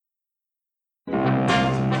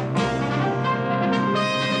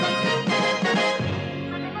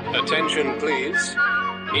Attention, please.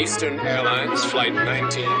 Eastern Airlines Flight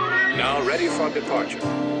 19, now ready for departure.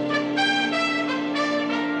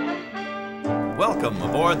 Welcome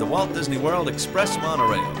aboard the Walt Disney World Express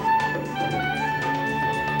Monorail.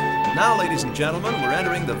 Now, ladies and gentlemen, we're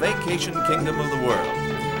entering the vacation kingdom of the world.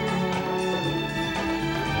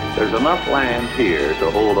 There's enough land here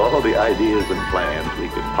to hold all the ideas and plans we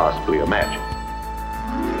could possibly imagine.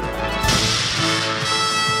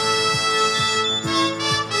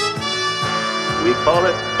 We call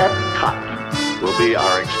it Epcot. Will be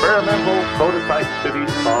our experimental prototype city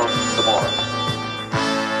of tomorrow.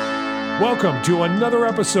 Welcome to another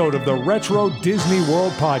episode of the Retro Disney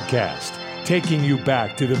World Podcast, taking you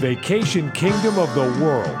back to the vacation kingdom of the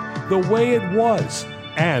world, the way it was,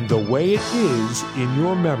 and the way it is in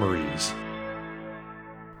your memories.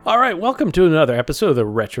 All right, welcome to another episode of the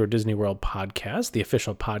Retro Disney World Podcast, the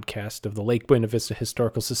official podcast of the Lake Buena Vista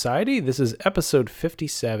Historical Society. This is episode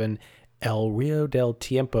 57, El Rio del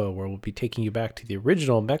Tiempo, where we'll be taking you back to the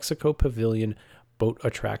original Mexico Pavilion boat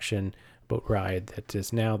ride that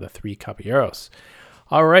is now the Three Caballeros.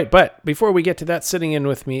 All right, but before we get to that, sitting in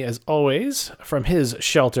with me, as always, from his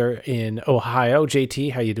shelter in Ohio,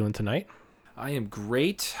 JT, how you doing tonight? I am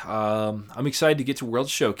great. I'm excited to get to World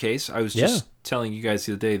Showcase. I was just telling you guys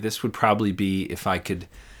the other day, this would probably be, if I could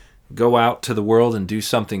go out to the world and do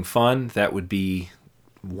something fun, that would be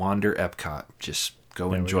wander Epcot. Just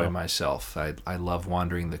go enjoy myself. I love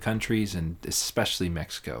wandering the countries, and especially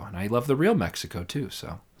Mexico. And I love the real Mexico, too.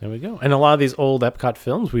 So there we go. And a lot of these old Epcot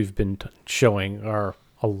films we've been showing are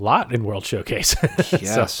a lot in World Showcase.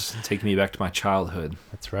 Yes, taking me back to my childhood.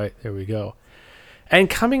 That's right. There we go. And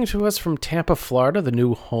coming to us from Tampa, Florida, the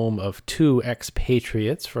new home of two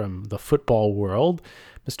expatriates from the football world,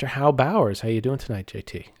 Mr. Hal Bowers. How you doing tonight,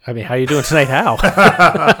 JT? I mean, how you doing tonight, Hal?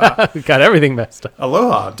 We got everything messed up.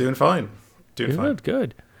 Aloha. Doing fine. Fine.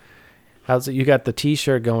 Good. How's it? You got the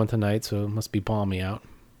T-shirt going tonight, so it must be balmy out.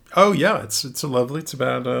 Oh, yeah. It's lovely. It's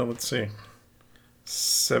about, let's see,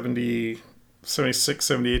 70, 76,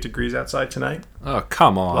 78 degrees outside tonight. Oh,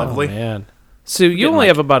 come on. Lovely. Oh, man. So you only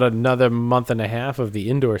have about another month and a half of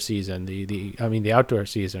the indoor season, the outdoor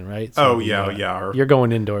season, right? So yeah. You're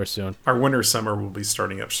going indoors soon. Our winter summer will be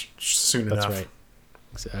starting up soon enough. That's right.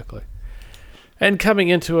 Exactly. And coming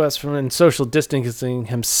into us from social distancing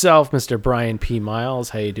himself, Mr. Brian P. Miles.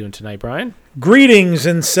 How you doing tonight, Brian? Greetings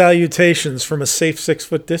and salutations from a safe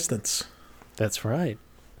 6-foot distance. That's right.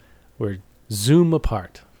 We're Zoom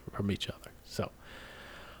apart from each other. So,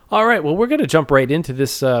 all right. Well, we're going to jump right into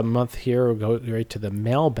this month here. We'll go right to the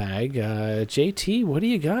mailbag. JT, what do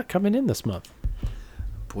you got coming in this month?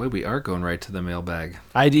 Boy, we are going right to the mailbag.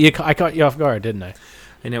 I caught you off guard, didn't I?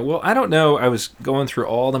 I know. Well, I don't know. I was going through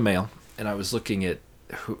all the mail, and I was looking at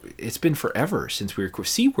it's been forever since we were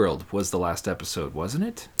SeaWorld was the last episode, wasn't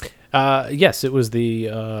it? Yes, it was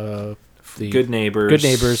the Good Neighbors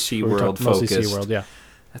SeaWorld focused. SeaWorld, yeah.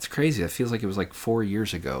 That's crazy. It feels like it was like 4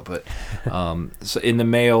 years ago, but so in the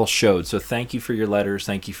mail showed. So thank you for your letters.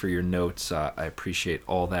 Thank you for your notes. I appreciate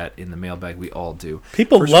all that in the mailbag. We all do.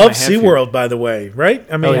 People love SeaWorld, by the way, right?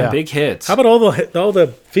 I mean, big hits. How about all the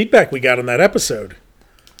feedback we got on that episode?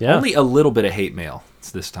 Yeah. Only a little bit of hate mail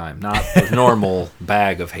this time, not the normal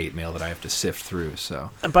bag of hate mail that I have to sift through. So,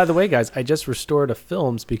 and by the way, guys, I just restored a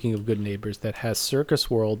film, speaking of Good Neighbors, that has Circus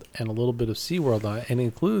World and a little bit of SeaWorld on it, and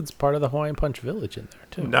includes part of the Hawaiian Punch Village in there,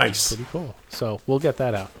 too. Nice. Pretty cool. So we'll get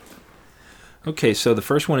that out. Okay, so the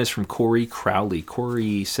first one is from Corey Crowley.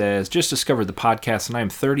 Corey says, just discovered the podcast, and I am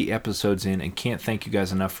 30 episodes in and can't thank you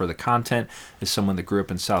guys enough for the content. As someone that grew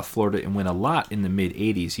up in South Florida and went a lot in the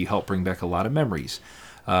mid-'80s, you helped bring back a lot of memories.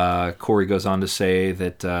 Corey goes on to say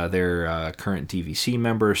that their current DVC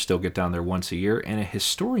members still get down there once a year, and a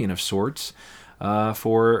historian of sorts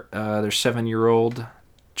for their 7-year-old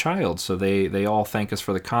child. So they all thank us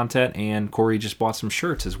for the content, and Corey just bought some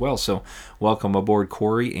shirts as well. So welcome aboard,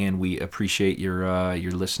 Corey, and we appreciate your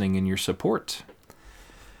listening and your support.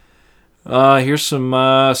 Here's some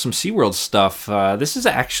SeaWorld stuff. This is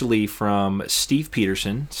actually from Steve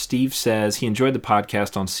Peterson. Steve says he enjoyed the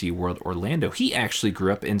podcast on SeaWorld Orlando. He actually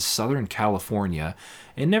grew up in Southern California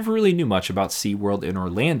and never really knew much about SeaWorld in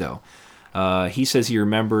Orlando. He says he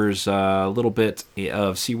remembers a little bit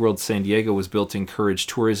of SeaWorld San Diego was built to encourage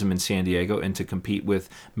tourism in San Diego and to compete with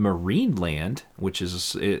Marineland, which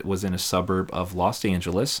was in a suburb of Los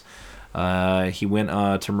Angeles. He went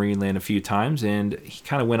to Marineland a few times, and he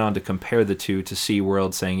kind of went on to compare the two to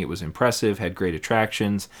SeaWorld, saying it was impressive, had great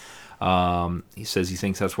attractions. He says he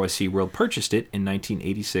thinks that's why SeaWorld purchased it in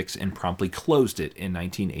 1986 and promptly closed it in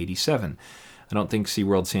 1987. I don't think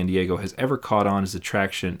SeaWorld San Diego has ever caught on as an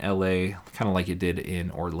attraction in LA, kind of like it did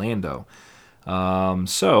in Orlando.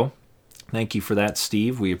 So thank you for that,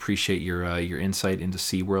 Steve. We appreciate your insight into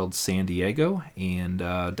SeaWorld San Diego, and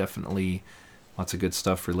definitely lots of good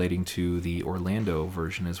stuff relating to the Orlando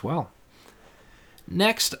version as well.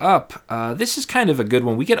 Next up, this is kind of a good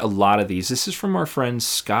one. We get a lot of these. This is from our friend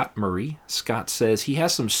Scott Murray. Scott says he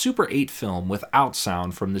has some Super 8 film without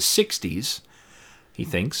sound from the 60s, he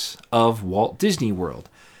thinks, of Walt Disney World.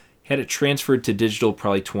 He had it transferred to digital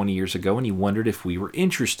probably 20 years ago, and he wondered if we were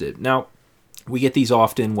interested. Now, we get these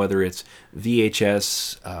often, whether it's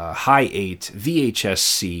VHS, High 8,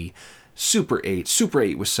 VHS-C, Super 8, Super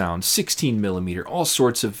 8 with sound, 16 millimeter, all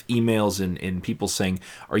sorts of emails and people saying,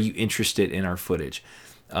 are you interested in our footage?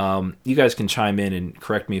 You guys can chime in and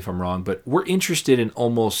correct me if I'm wrong, but we're interested in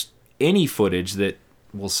almost any footage that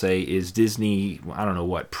we'll say is Disney, I don't know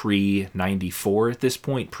what, pre-94 at this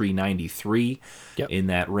point, pre-93, in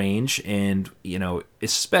that range. And,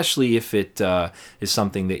 especially if it is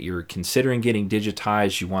something that you're considering getting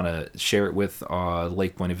digitized, you want to share it with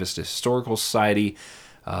Lake Buena Vista Historical Society,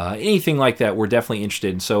 anything like that, we're definitely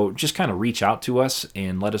interested in. So just kind of reach out to us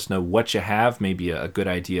and let us know what you have, maybe a good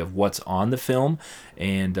idea of what's on the film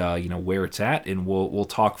and where it's at, and we'll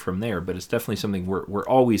talk from there. But it's definitely something we're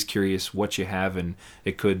always curious what you have, and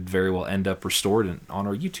it could very well end up restored on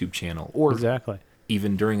our YouTube channel, or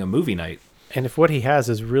even during a movie night. And if what he has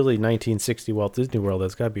is really 1960 Walt Disney World,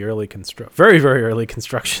 that's got to be very, very early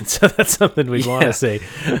construction. So that's something we'd want to see.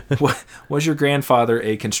 Was your grandfather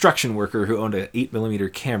a construction worker who owned an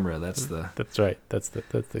 8mm camera? That's right. That's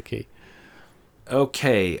the key.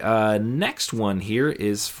 Okay. Next one here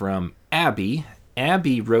is from Abby.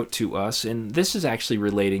 Abby wrote to us, and this is actually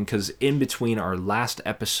relating because in between our last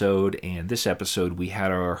episode and this episode, we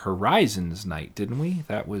had our Horizons night, didn't we?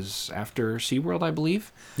 That was after SeaWorld, I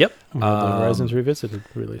believe. Yep. The Horizons Revisited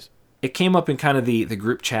release. It came up in kind of the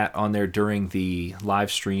group chat on there during the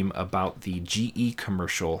live stream about the GE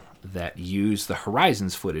commercial that used the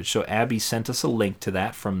Horizons footage. So Abby sent us a link to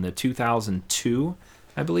that from the 2002,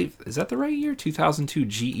 I believe. Is that the right year? 2002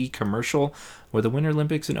 GE commercial? Were the Winter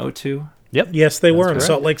Olympics in 2002? Yep. Yes, they were in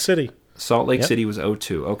Salt Lake City. Salt Lake City was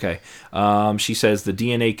 2002. Okay. She says the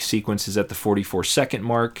DNA sequence is at the 44-second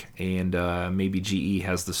mark, and maybe GE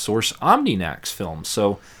has the source Omninax film.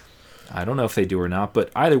 So I don't know if they do or not, but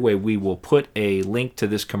either way, we will put a link to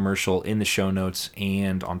this commercial in the show notes.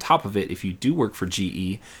 And on top of it, if you do work for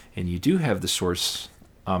GE and you do have the source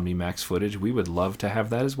Omnimax footage, we would love to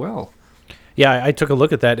have that as well. Yeah, I took a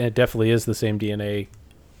look at that, and it definitely is the same DNA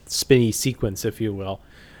spinny sequence, if you will.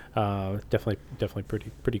 Definitely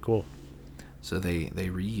pretty cool. So they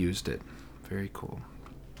reused it. Very cool.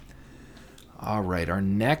 All right, our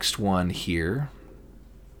next one here.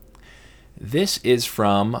 This is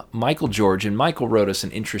from Michael George, and Michael wrote us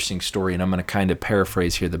an interesting story, and I'm going to kind of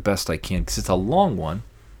paraphrase here the best I can because it's a long one.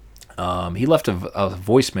 He left a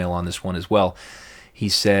voicemail on this one as well. He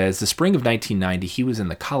says, the spring of 1990, he was in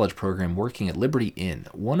the college program working at Liberty Inn.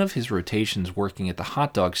 One of his rotations working at the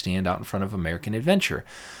hot dog stand out in front of American Adventure.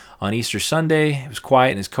 On Easter Sunday, it was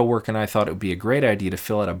quiet, and his coworker and I thought it would be a great idea to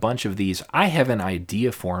fill out a bunch of these I have an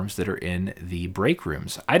idea forms that are in the break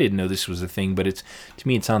rooms. I didn't know this was a thing, but to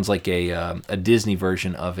me it sounds like a Disney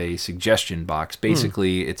version of a suggestion box.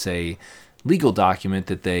 Basically, it's a legal document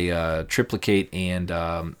that they triplicate and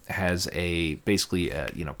has a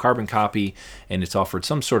carbon copy, and it's offered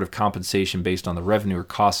some sort of compensation based on the revenue or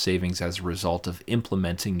cost savings as a result of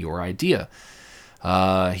implementing your idea.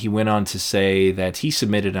 He went on to say that he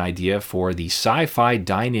submitted an idea for the Sci-Fi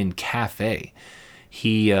Dine-In Cafe.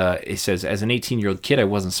 He says, as an 18-year-old kid, I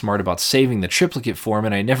wasn't smart about saving the triplicate form,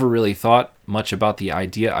 and I never really thought much about the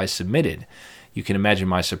idea I submitted. You can imagine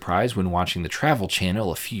my surprise when watching the Travel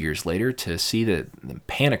Channel a few years later to see the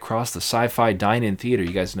pan across the Sci-Fi Dine-In Theater.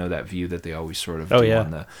 You guys know that view that they always sort of do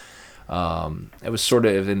on the... it was sort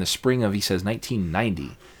of in the spring of, he says,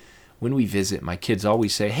 1990. When we visit, my kids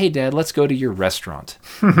always say, "Hey, Dad, let's go to your restaurant."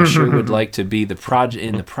 I sure would like to be in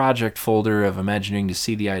the project folder of imagining to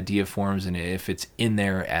see the idea forms and if it's in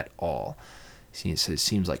there at all. See, it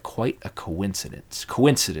seems like quite a coincidence.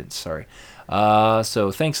 Sorry.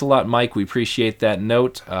 So thanks a lot, Mike. We appreciate that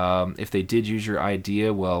note. If they did use your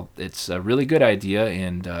idea, well, it's a really good idea,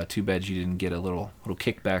 and too bad you didn't get a little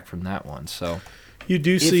kickback from that one. So. You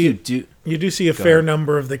do see a fair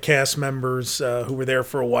number of the cast members who were there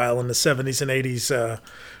for a while in the 70s and 80s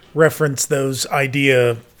reference those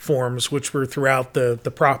idea forms, which were throughout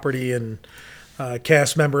the property, and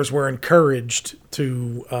cast members were encouraged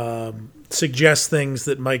to suggest things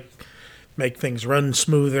that might make things run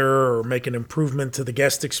smoother or make an improvement to the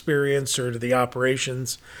guest experience or to the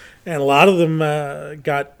operations. And a lot of them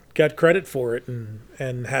got credit for it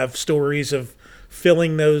and have stories of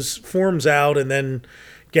filling those forms out and then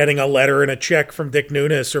getting a letter and a check from Dick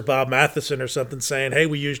Nunes or Bob Matheson or something saying, hey,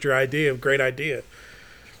 we used your idea, great idea.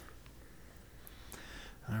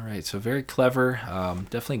 All right, so very clever.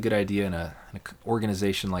 Definitely a good idea in an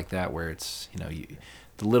organization like that where it's,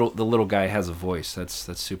 the little guy has a voice. That's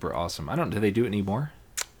super awesome. Do they do it anymore?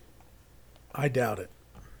 I doubt it.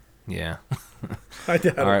 Yeah. I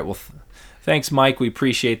doubt it. All right, well, thanks, Mike. We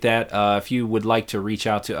appreciate that. If you would like to reach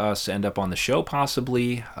out to us, end up on the show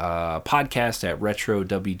possibly, podcast at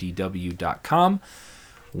retrowdw.com.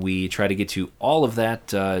 We try to get to all of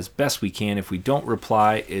that as best we can. If we don't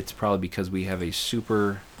reply, it's probably because we have a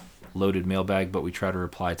super loaded mailbag, but we try to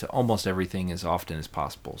reply to almost everything as often as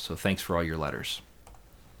possible. So thanks for all your letters.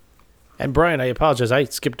 And Brian, I apologize. I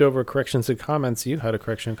skipped over corrections and comments. You had a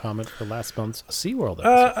correction and comment for last month's SeaWorld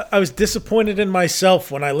episode. I was disappointed in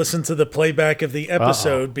myself when I listened to the playback of the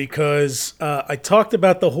episode because I talked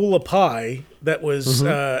about the hula pie that was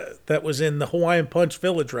in the Hawaiian Punch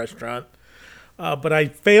Village restaurant. But I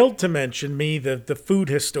failed to mention, the food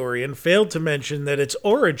historian, failed to mention that its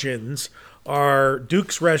origins are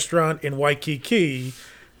Duke's Restaurant in Waikiki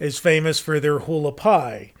is famous for their hula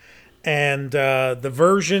pie. And the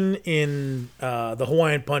version in the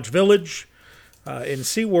Hawaiian Punch Village in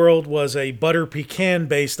SeaWorld was a butter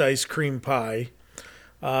pecan-based ice cream pie.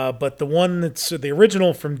 But the one that's the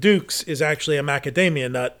original from Duke's is actually a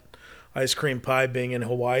macadamia nut ice cream pie, being in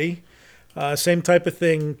Hawaii. Same type of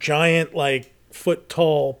thing, giant, foot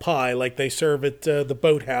tall pie like they serve at the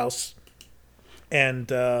Boathouse, and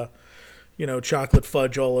chocolate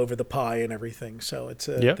fudge all over the pie and everything. So it's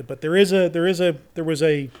but there was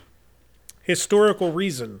a historical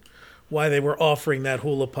reason why they were offering that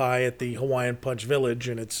hula pie at the Hawaiian Punch Village,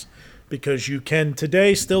 and it's because you can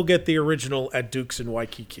today still get the original at Duke's in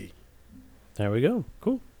Waikiki. There we go.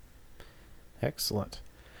 Cool. Excellent.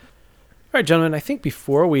 All right, gentlemen, I think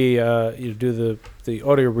before we do the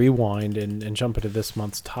audio rewind and jump into this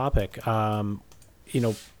month's topic,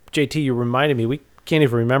 JT, you reminded me, we can't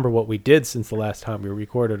even remember what we did since the last time we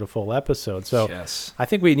recorded a full episode. So yes. I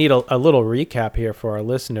think we need a little recap here for our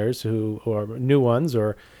listeners who are new ones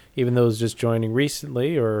or even those just joining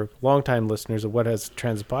recently or longtime listeners of what has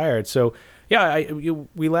transpired. So, yeah,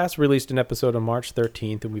 we last released an episode on March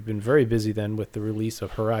 13th, and we've been very busy then with the release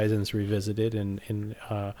of Horizons Revisited and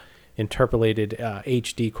interpolated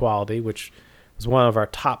HD quality, which was one of our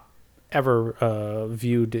top ever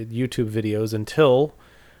viewed YouTube videos until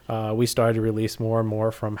we started to release more and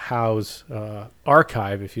more from Howe's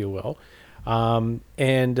archive, if you will.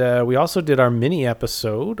 And we also did our mini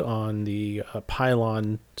episode on the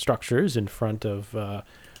pylon structures in front of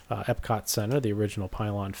Epcot Center, the original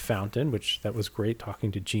pylon fountain, that was great,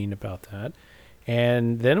 talking to Gene about that.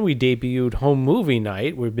 And then we debuted Home Movie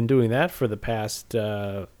Night. We've been doing that for the past,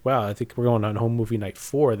 I think we're going on Home Movie Night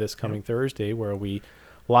 4 this coming Thursday, where we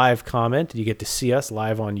live comment. You get to see us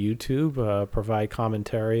live on YouTube, provide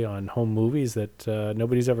commentary on home movies that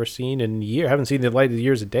nobody's ever seen in years, haven't seen the light of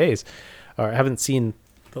years and days, or haven't seen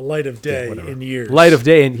the light of day in years. Light of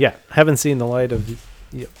day, and haven't seen the light of,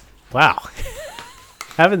 wow.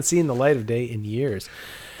 Haven't seen the light of day in years.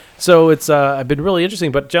 So it's been really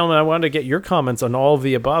interesting. But, gentlemen, I wanted to get your comments on all of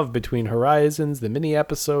the above between Horizons, the mini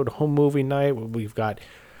episode, Home Movie Night. We've got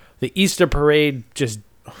the Easter Parade, just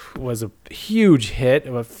was a huge hit.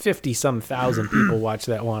 50-some thousand people watched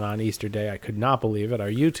that one on Easter Day. I could not believe it.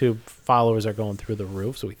 Our YouTube followers are going through the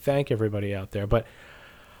roof, so we thank everybody out there. But,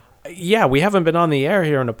 yeah, we haven't been on the air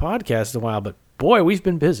here on the podcast in a while, but, boy, we've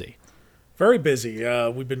been busy. Very busy.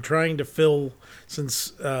 We've been trying to fill,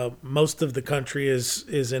 since most of the country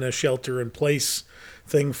is in a shelter-in-place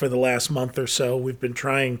thing for the last month or so. We've been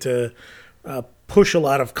trying to push a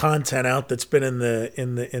lot of content out that's been in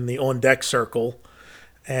the on-deck circle,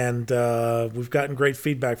 and we've gotten great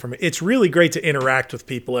feedback from it. It's really great to interact with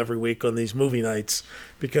people every week on these movie nights,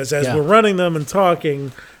 because as we're running them and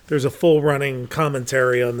talking, there's a full running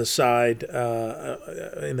commentary on the side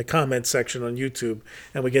in the comments section on YouTube,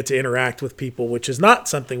 and we get to interact with people, which is not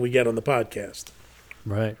something we get on the podcast.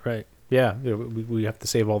 Right. Yeah, we have to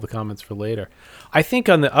save all the comments for later. I think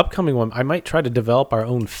on the upcoming one, I might try to develop our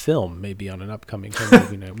own film, maybe on an upcoming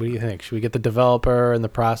movie night. What do you think? Should we get the developer and the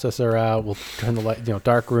processor out? We'll turn the light,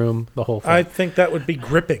 dark room, the whole thing. I think that would be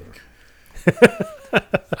gripping.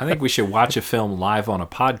 I think we should watch a film live on a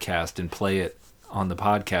podcast and play it on the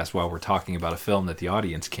podcast while we're talking about a film that the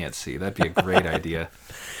audience can't see. That'd be a great idea.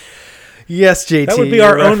 Yes, JT. That would be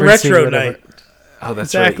our own retro night. Oh,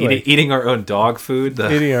 that's exactly right. Eating our own dog food.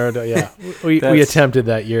 Eating our own, yeah. We attempted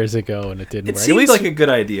that years ago, and it didn't work. It seemed like a good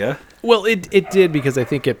idea. Well, it did, because I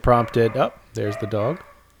think it prompted... Oh, there's the dog.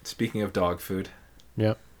 Speaking of dog food.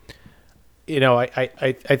 Yep.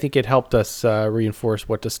 I think it helped us reinforce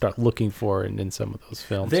what to start looking for in some of those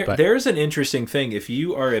films. There's an interesting thing. If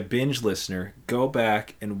you are a binge listener, go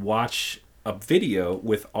back and watch a video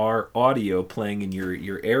with our audio playing in your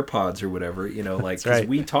AirPods or whatever, like, because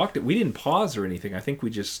we didn't pause or anything. I think we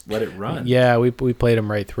just let it run. Yeah, we played them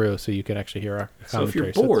right through, so you can actually hear our commentary. So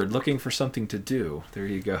if you're bored looking for something to do, there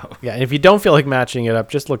you go. Yeah, and if you don't feel like matching it up,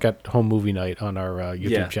 just look at Home Movie Night on our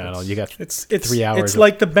YouTube channel. You got it's 3 hours. It's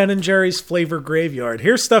like the Ben and Jerry's Flavor Graveyard.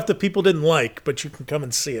 Here's stuff that people didn't like, but you can come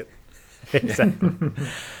and see it. Exactly.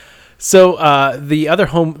 So the other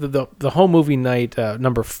the Home Movie Night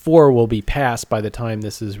number 4 will be passed by the time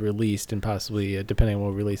this is released, and possibly depending on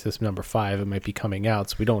when we release this number 5, it might be coming out.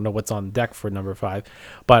 So we don't know what's on deck for number 5,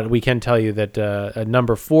 but we can tell you that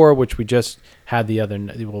number 4, which we just had the other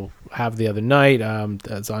night,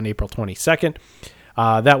 it's on April 22nd.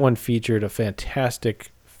 That one featured a fantastic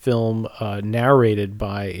film narrated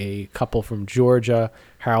by a couple from Georgia,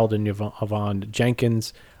 Harold and Yvonne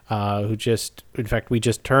Jenkins. We just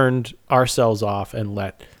turned ourselves off and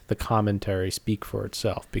let the commentary speak for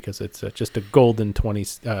itself, because it's just a golden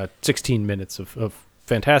 16 minutes of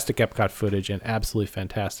fantastic Epcot footage and absolutely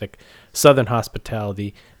fantastic Southern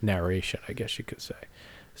hospitality narration, I guess you could say.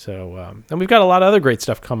 So, and we've got a lot of other great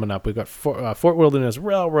stuff coming up. We've got Fort Wilderness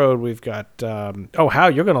Railroad. We've got,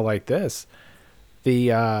 Hal, you're going to like this.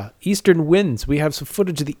 The Eastern Winds. We have some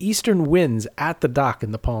footage of the Eastern Winds at the dock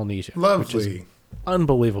in the Polynesia. Lovely.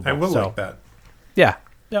 Unbelievable. I will like that. Yeah.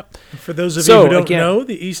 Yep. For those of you who don't know,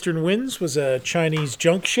 the Eastern Winds was a Chinese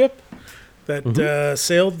junk ship that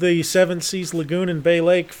sailed the Seven Seas Lagoon and Bay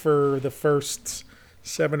Lake for the first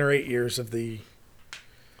 7 or 8 years of the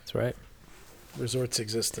That's right. resort's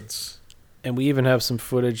existence. And we even have some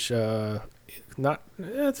footage,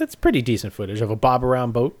 it's pretty decent footage of a bob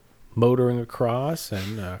around boat motoring across,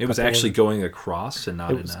 and it was actually going across and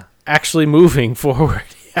not actually moving forward.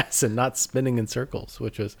 Yes, and not spinning in circles,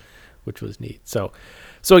 which was neat. So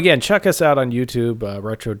again, check us out on YouTube,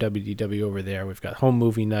 Retro WDW over there. We've got Home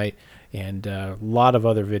Movie Night and a lot of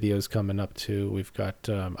other videos coming up too. We've got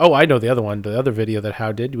I know the other one, the other video that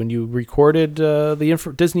Hal did when you recorded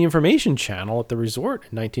the Disney Information Channel at the resort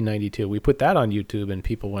in 1992. We put that on YouTube, and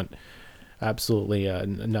people went absolutely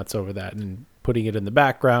nuts over that and putting it in the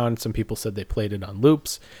background. Some people said they played it on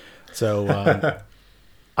loops. So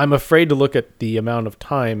I'm afraid to look at the amount of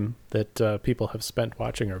time that people have spent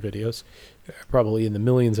watching our videos. Probably in the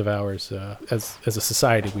millions of hours. As a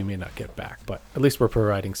society, we may not get back, but at least we're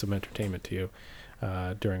providing some entertainment to you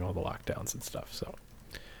during all the lockdowns and stuff. So,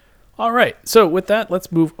 all right. So with that,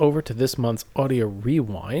 let's move over to this month's Audio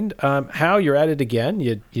Rewind. Hal, you're at it again.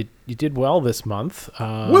 You did well this month.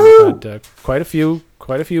 Woo! Had, quite a few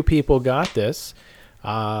people got this.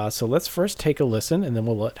 So let's first take a listen, and then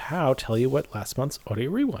we'll let Hal tell you what last month's Audio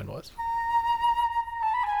Rewind was.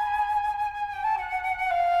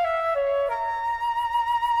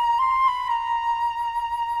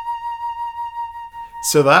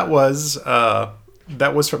 So that was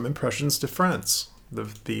from Impressions de France,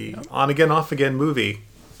 the on again off again movie.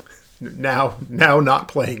 Now not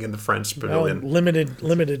playing in the French Pavilion.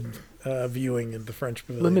 Limited viewing in the French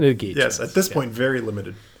Pavilion. Limited gauge. Yes, at this point, very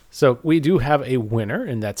limited. So we do have a winner,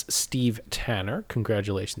 and that's Steve Tanner.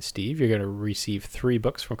 Congratulations, Steve. You're going to receive 3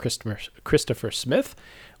 books from Christopher Smith.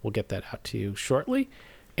 We'll get that out to you shortly.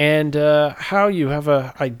 And how you have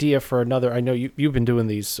an idea for another. I know you've been doing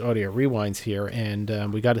these audio rewinds here,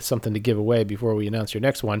 and we got something to give away before we announce your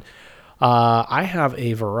next one. I have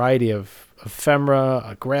a variety of ephemera,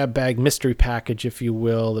 a grab bag mystery package, if you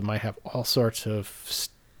will, that might have all sorts of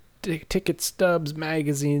ticket stubs,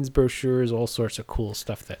 magazines, brochures, all sorts of cool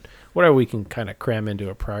stuff that whatever we can kind of cram into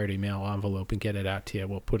a priority mail envelope and get it out to you,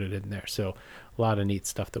 we'll put it in there. So a lot of neat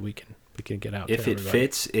stuff that we can get out. If it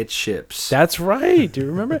fits, it ships. That's right. Do you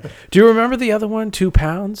remember? Do you remember the other one? 2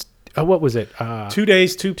 pounds. What was it? 2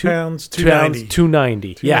 days, 2 pounds, $2.90.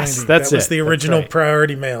 $2.90. Yes, that's it. That was the original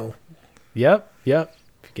priority mail. Yep. If you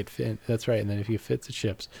get fit, that's right. And then if you fits, it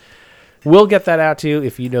ships. We'll get that out to you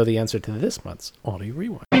if you know the answer to this month's Audio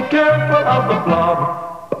Rewind. Be careful of the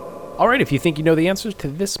blob. All right, if you think you know the answers to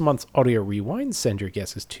this month's Audio Rewind, send your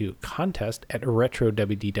guesses to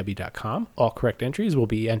contest@retrowdw.com. All correct entries will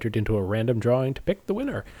be entered into a random drawing to pick the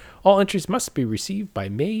winner. All entries must be received by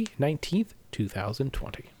May 19th,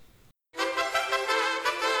 2020.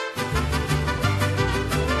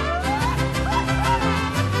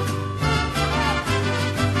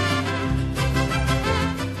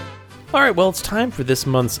 All right, well, it's time for this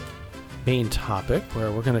month's main topic,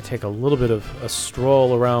 where we're going to take a little bit of a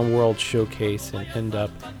stroll around World Showcase and end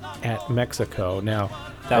up at Mexico. Now,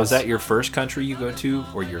 is that your first country you go to,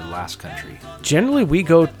 or your last country? Generally, we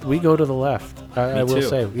go to the left. I will too.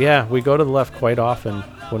 say, yeah, we go to the left quite often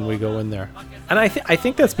when we go in there, and I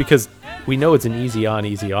think that's because we know it's an easy on,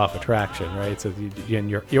 easy off attraction, right? So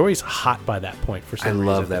you're always hot by that point for some reason.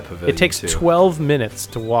 I love that pavilion. It takes too. 12 minutes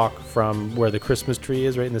to walk from where the Christmas tree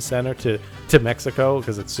is, right in the center, to Mexico,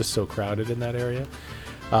 because it's just so crowded in that area.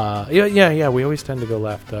 Yeah. We always tend to go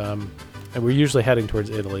left, and we're usually heading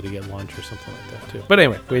towards Italy to get lunch or something like that too. But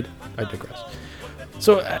anyway, I digress.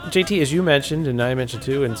 So, JT, as you mentioned, and I mentioned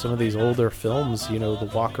too, in some of these older films,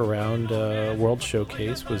 the walk around World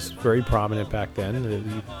Showcase was very prominent back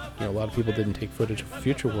then. A lot of people didn't take footage of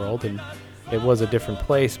Future World, and it was a different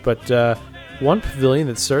place. But one pavilion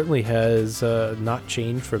that certainly has not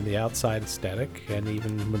changed from the outside aesthetic, and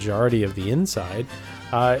even the majority of the inside,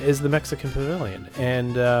 is the Mexican Pavilion.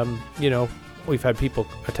 And, we've had people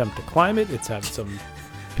attempt to climb it. It's had some...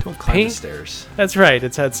 Don't climb the stairs. That's right.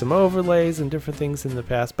 It's had some overlays and different things in the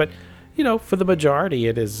past, but for the majority,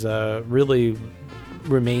 it is really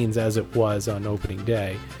remains as it was on opening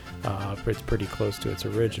day. It's pretty close to its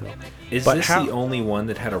original. Is this the only one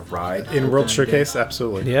that had a ride in World Showcase?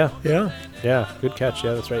 Absolutely. Yeah. Good catch.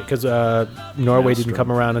 Yeah, that's right. Because Norway didn't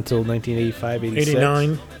come around until 1985, 86.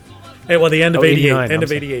 89. Hey, well, the end of 88. End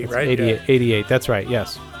of 88, right? 88. That's right.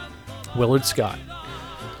 Yes. Willard Scott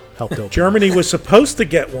helped open. Germany was supposed to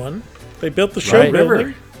get one. They built the show Right.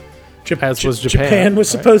 building. As was Japan. Japan was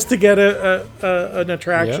supposed to get an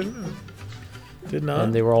attraction. Yep. Did not.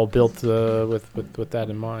 And they were all built with that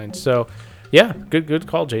in mind. So, yeah, good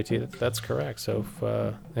call, JT. That's correct. So,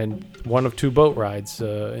 and one of two boat rides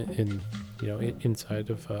inside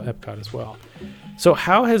of Epcot as well. So,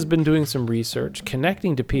 Hao has been doing some research,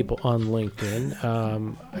 connecting to people on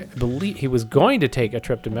LinkedIn. I believe he was going to take a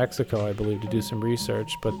trip to Mexico, I believe, to do some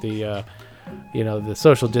research, but the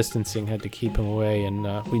social distancing had to keep him away, and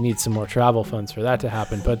we need some more travel funds for that to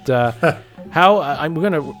happen. But Hao,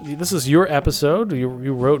 this is your episode. You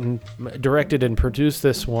wrote and directed and produced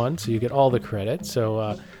this one, so you get all the credit.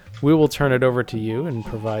 So we will turn it over to you and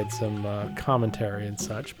provide some commentary and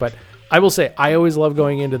such. But I will say, I always love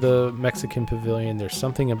going into the Mexican Pavilion. There's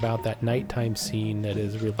something about that nighttime scene that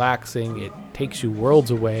is relaxing. It takes you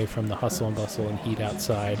worlds away from the hustle and bustle and heat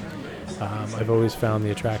outside. I've always found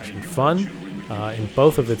the attraction fun in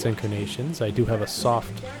both of its incarnations. I do have a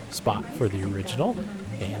soft spot for the original,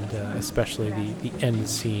 and especially the end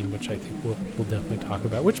scene, which I think we'll definitely talk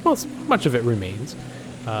about, which much of it remains.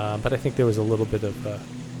 But I think there was a little bit of a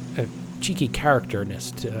cheeky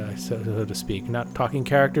characterness, so to speak. Not talking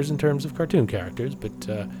characters in terms of cartoon characters, but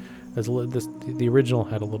the original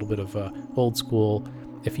had a little bit of old school,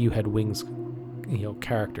 if you had wings,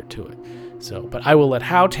 character to it. So, but I will let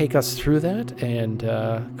Hao take us through that and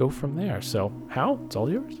go from there. So, Hao, it's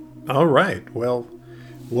all yours. All right. Well,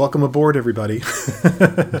 welcome aboard, everybody.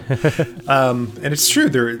 And it's true.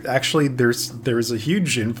 There's a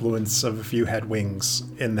huge influence of If You Had Wings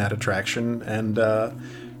in that attraction, and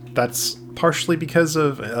that's partially because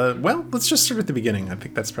of let's just start at the beginning. I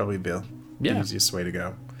think that's probably the easiest way to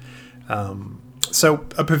go. So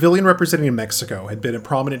a pavilion representing Mexico had been a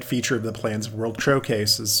prominent feature of the plans of World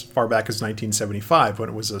Showcase as far back as 1975, when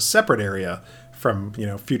it was a separate area from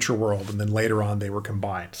Future World, and then later on they were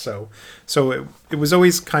combined. So it was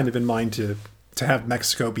always kind of in mind to have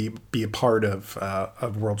Mexico be a part of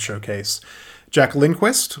World Showcase. Jack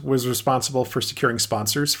Lindquist was responsible for securing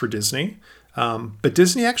sponsors for Disney, but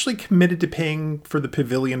Disney actually committed to paying for the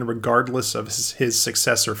pavilion regardless of his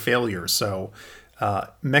success or failure. So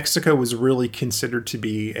Mexico was really considered to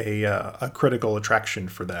be a critical attraction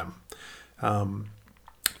for them.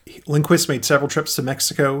 Lindquist made several trips to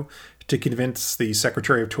Mexico to convince the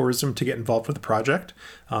Secretary of Tourism to get involved with the project,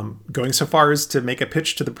 going so far as to make a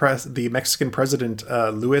pitch to the Mexican president,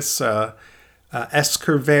 Luis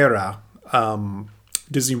Escovedo.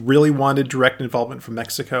 Disney really wanted direct involvement from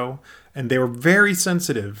Mexico, and they were very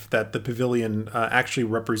sensitive that the pavilion actually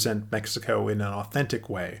represent Mexico in an authentic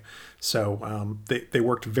way. So they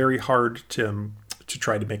worked very hard to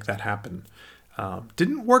try to make that happen.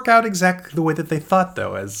 Didn't work out exactly the way that they thought,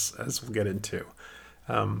 though, as we'll get into.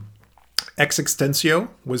 Ex Extensio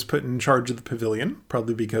was put in charge of the pavilion,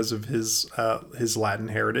 probably because of his Latin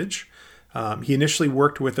heritage. He initially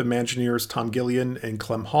worked with Imagineers Tom Gillian and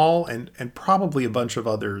Clem Hall and probably a bunch of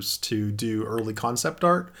others to do early concept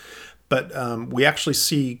art. But we actually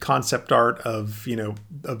see concept art of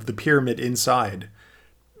the pyramid inside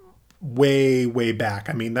way back.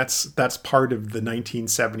 I mean, that's part of the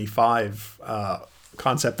 1975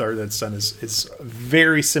 concept art that's done is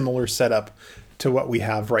very similar setup to what we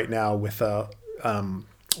have right now with a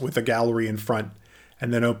gallery in front,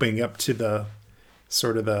 and then opening up to the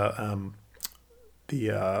sort of the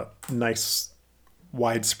nice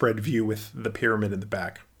widespread view with the pyramid in the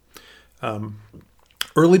back.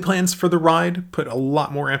 Early plans for the ride put a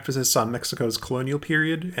lot more emphasis on Mexico's colonial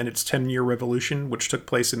period and its 10-year revolution, which took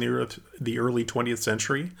place in the early 20th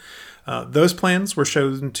century. Those plans were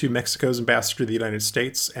shown to Mexico's ambassador to the United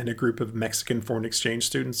States and a group of Mexican foreign exchange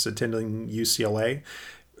students attending UCLA.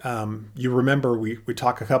 You remember we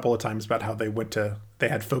talked a couple of times about how they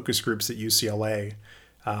had focus groups at UCLA,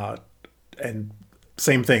 and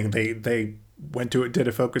same thing. They did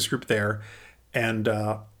a focus group there, and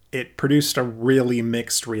it produced a really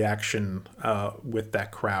mixed reaction with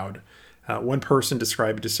that crowd. One person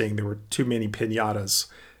described it as saying there were too many piñatas,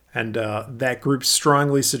 and that group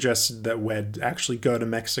strongly suggested that WED actually go to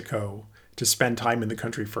Mexico to spend time in the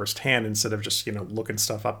country firsthand instead of just looking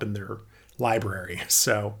stuff up in their library.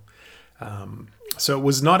 So it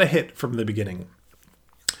was not a hit from the beginning.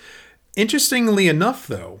 Interestingly enough,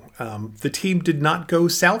 though, the team did not go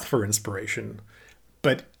south for inspiration,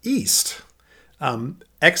 but east.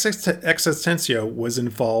 Existencio was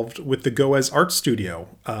involved with the Goes Art Studio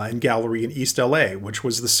and Gallery in East LA, which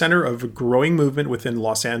was the center of a growing movement within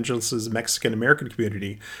Los Angeles' Mexican-American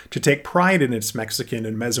community to take pride in its Mexican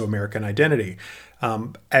and Mesoamerican identity.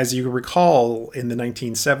 As you recall, in the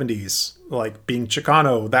 1970s, like being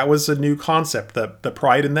Chicano, that was a new concept. The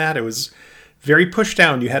pride in that, it was very pushed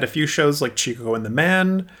down. You had a few shows like Chico and the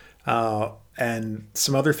Man, and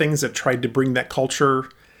some other things that tried to bring that culture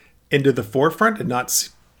into the forefront and not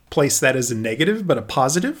place that as a negative, but a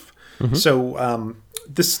positive. Mm-hmm. So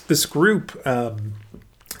this group,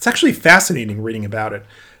 it's actually fascinating reading about it.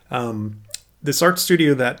 This art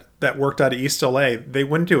studio that worked out of East LA, they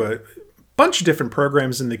went to a bunch of different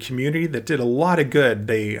programs in the community that did a lot of good.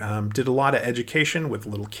 They did a lot of education with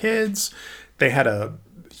little kids. They had a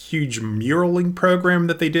huge muraling program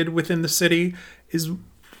that they did within the city. Is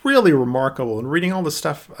really remarkable, and reading all the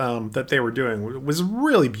stuff that they were doing was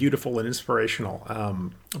really beautiful and inspirational.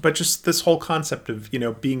 But just this whole concept of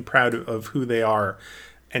being proud of who they are,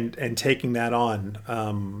 and taking that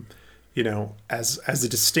on, as a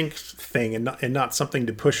distinct thing, and not something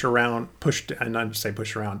to push down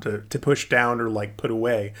or like put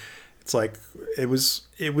away. It's like it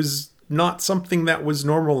was not something that was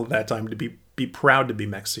normal at that time to be proud to be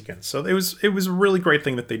Mexican. So it was a really great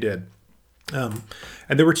thing that they did.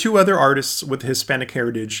 And there were two other artists with Hispanic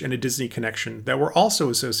heritage and a Disney connection that were also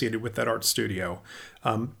associated with that art studio.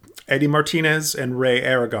 Eddie Martinez and Ray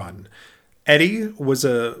Aragon. Eddie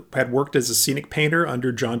had worked as a scenic painter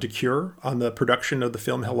under John DeCure on the production of the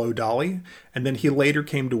film Hello, Dolly, and then he later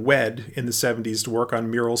came to WED in the 70s to work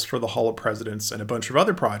on murals for the Hall of Presidents and a bunch of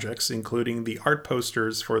other projects, including the art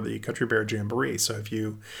posters for the Country Bear Jamboree. So if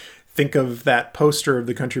you think of that poster of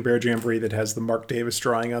the Country Bear Jamboree that has the Mark Davis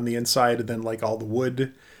drawing on the inside and then like all the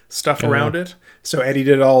wood stuff around it. So Eddie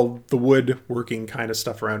did all the woodworking kind of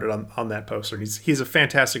stuff around it on that poster. And he's a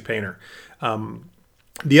fantastic painter.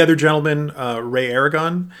 The other gentleman, Ray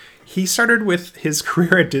Aragon, he started with his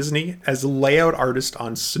career at Disney as a layout artist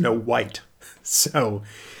on Snow White. So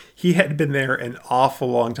he had been there an awful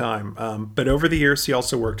long time. But over the years, he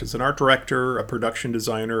also worked as an art director, a production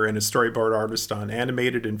designer, and a storyboard artist on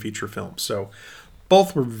animated and feature films. So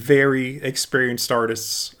both were very experienced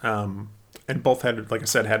artists, and both had, like I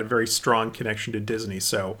said, had a very strong connection to Disney.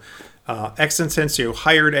 So Existencio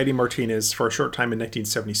hired Eddie Martinez for a short time in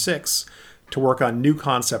 1976 to work on new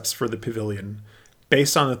concepts for the pavilion,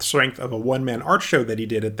 based on the strength of a one-man art show that he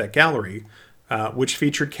did at that gallery, which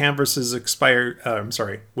featured canvases inspired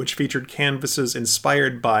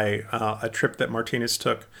by a trip that Martinez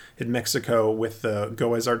took in Mexico with the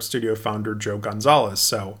Goes Art Studio founder Joe Gonzalez.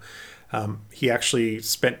 So he actually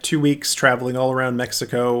spent 2 weeks traveling all around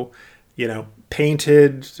Mexico,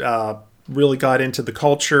 painted, really got into the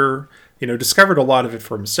culture, discovered a lot of it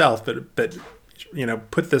for himself, but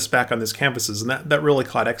put this back on his canvases, and that really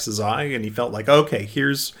caught X's eye, and he felt like, okay,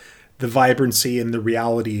 here's the vibrancy and the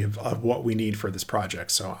reality of what we need for this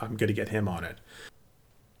project, so I'm going to get him on it.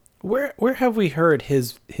 Where have we heard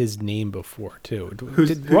his name before, too?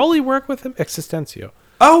 Did Rolly work with him? Existencio.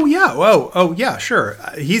 Oh, yeah. Oh, yeah, sure.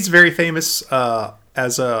 He's very famous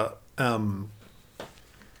as a...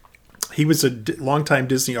 he was a longtime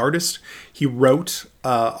Disney artist. He wrote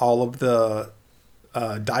all of the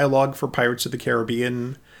dialogue for Pirates of the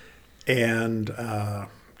Caribbean, and I'm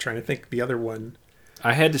trying to think the other one.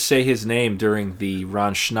 I had to say his name during the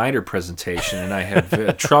Ron Schneider presentation, and I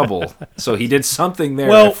had trouble. So he did something there.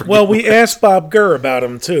 Well, we asked Bob Gurr about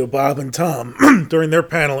him too, Bob and Tom, during their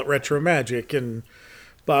panel at Retro Magic, and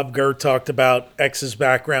Bob Gurr talked about X's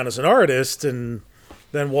background as an artist, and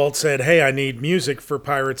then Walt said, "Hey, I need music for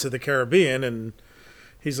Pirates of the Caribbean," and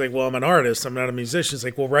he's like, "Well, I'm an artist. I'm not a musician." He's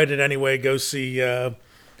like, "Well, write it anyway. Go see."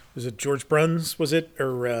 Was it George Bruns? Was it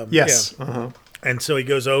or Yes. Yeah. Uh-huh. And so he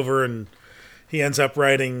goes over and he ends up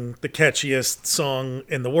writing the catchiest song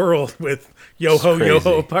in the world with "Yo Ho, Yo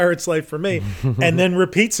Ho, A Pirate's Life for Me," and then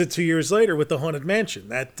repeats it 2 years later with The Haunted Mansion.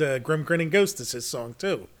 That Grim Grinning Ghost is his song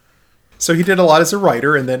too. So he did a lot as a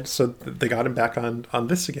writer, and then so they got him back on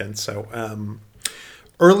this again. So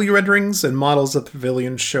early renderings and models of the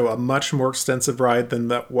pavilion show a much more extensive ride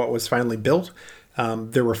than what was finally built.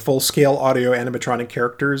 There were full-scale audio animatronic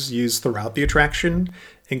characters used throughout the attraction,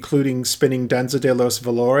 including spinning Danza de los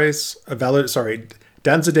Voladores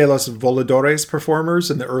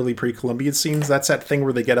performers in the early pre-Columbian scenes. That's that thing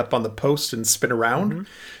where they get up on the post and spin around. Mm-hmm.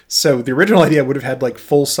 So the original idea would have had like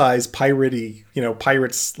full-size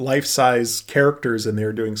pirates life-size characters in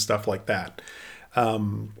there doing stuff like that.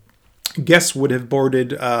 Guests would have boarded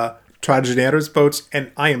Trajinero's boats,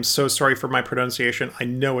 and I am so sorry for my pronunciation. I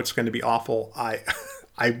know it's going to be awful. I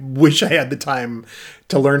wish I had the time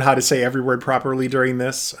to learn how to say every word properly during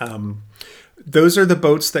this. Those are the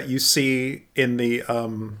boats that you see in the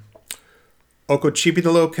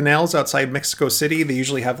Ocochipitalo canals outside Mexico City. They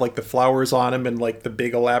usually have like the flowers on them and like the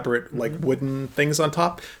big elaborate like wooden things on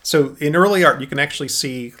top. So in early art, you can actually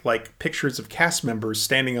see like pictures of cast members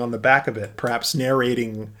standing on the back of it, perhaps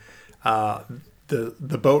narrating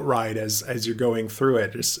the boat ride as you're going through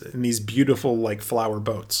it, just in these beautiful like flower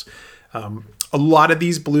boats. A lot of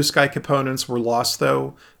these blue sky components were lost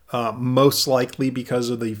though, most likely because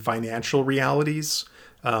of the financial realities.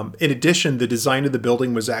 In addition, the design of the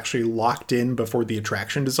building was actually locked in before the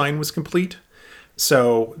attraction design was complete.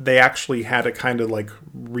 So they actually had to kind of like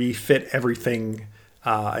refit everything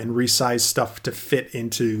and resize stuff to fit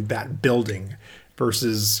into that building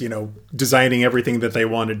versus, designing everything that they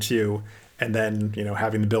wanted to and then,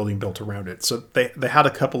 having the building built around it. So they had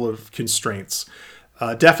a couple of constraints.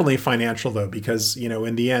 Definitely financial, though, because,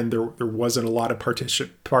 in the end, there wasn't a lot of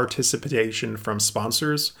participation from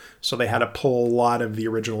sponsors. So they had to pull a lot of the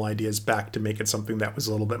original ideas back to make it something that was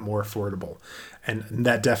a little bit more affordable. And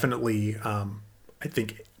that definitely, I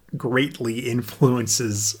think, greatly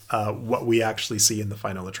influences what we actually see in the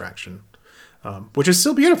final attraction, which is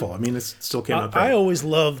still beautiful. I mean, it still came out. I always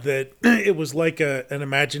loved that it was like an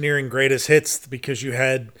Imagineering greatest hits because you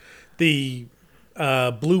had the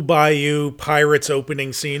Blue Bayou Pirates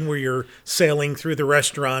opening scene where you're sailing through the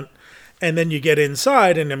restaurant, and then you get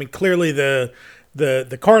inside, and I mean clearly the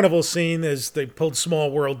carnival scene is they pulled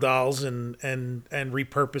Small World dolls and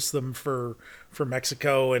repurposed them for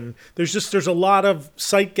Mexico, and there's a lot of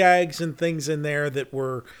sight gags and things in there that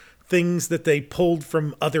were things that they pulled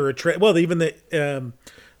from other even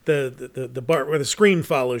the part where the screen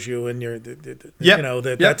follows you and you're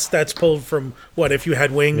that's pulled from what If You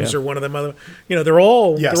Had Wings or one of them other they're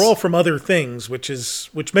all from other things, which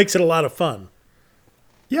makes it a lot of fun.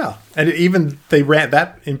 Yeah, and even they ran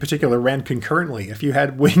concurrently. If You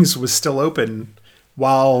Had Wings was still open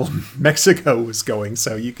while Mexico was going,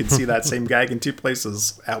 so you could see that same gag in two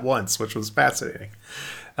places at once, which was fascinating.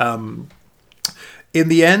 In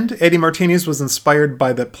the end, Eddie Martinez was inspired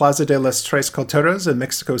by the Plaza de las Tres Culturas in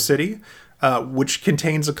Mexico City, which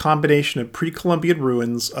contains a combination of pre-Columbian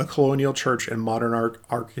ruins, a colonial church, and modern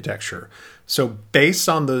architecture. So based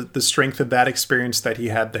on the strength of that experience that he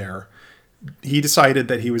had there, he decided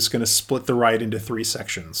that he was going to split the ride into three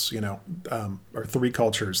sections, or three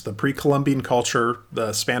cultures: the pre-Columbian culture,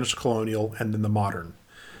 the Spanish colonial, and then the modern.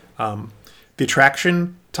 The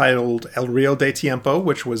attraction, titled El Rio de Tiempo,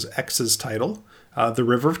 which was X's title, The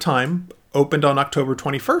River of Time, opened on October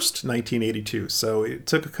 21st, 1982. So it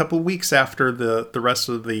took a couple weeks after the rest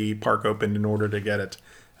of the park opened in order to get it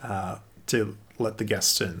to let the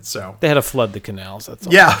guests in. So they had to flood the canals. That's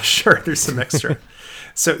all. Yeah, sure. There's some extra.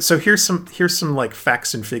 So here's some like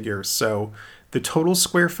facts and figures. So the total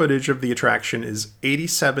square footage of the attraction is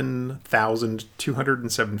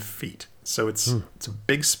 87,207 feet. So it's a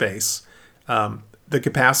big space. The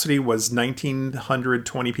capacity was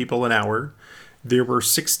 1,920 people an hour. There were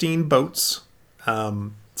 16 boats,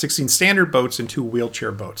 16 standard boats and 2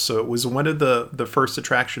 wheelchair boats. So it was one of the first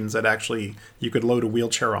attractions that actually you could load a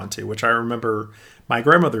wheelchair onto, which I remember my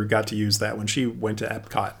grandmother got to use that when she went to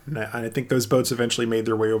Epcot. And I think those boats eventually made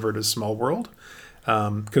their way over to Small World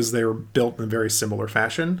because they were built in a very similar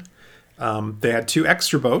fashion. They had 2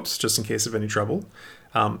 extra boats just in case of any trouble.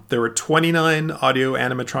 There were 29 audio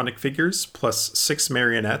animatronic figures plus 6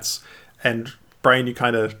 marionettes. And Brian, you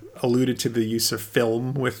kind of alluded to the use of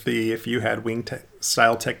film with the if you had wing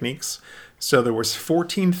style techniques. So there was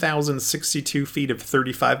 14,062 feet of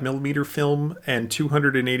 35 millimeter film and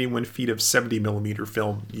 281 feet of 70 millimeter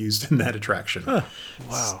film used in that attraction. Huh.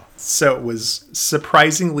 Wow. So it was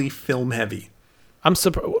surprisingly film heavy. I'm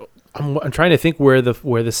trying to think where the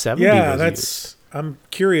 70 was used. I'm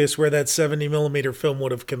curious where that 70 millimeter film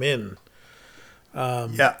would have come in.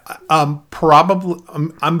 Probably.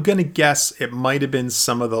 I'm gonna guess it might have been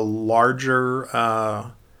some of the larger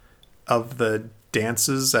of the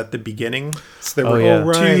dances at the beginning. So there were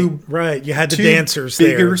right. You had the dancers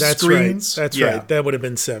there. That's screens. Right. That's right. That would have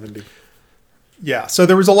been 70. Yeah. So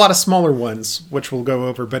there was a lot of smaller ones, which we'll go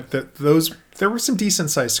over, but there were some decent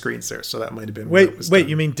sized screens there. So that might have been. Wait.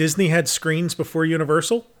 You mean Disney had screens before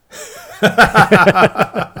Universal?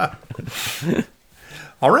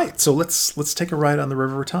 All right, so let's take a ride on the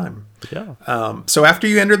River of Time. Yeah. So after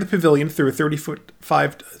you enter the pavilion through a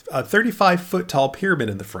 35-foot tall pyramid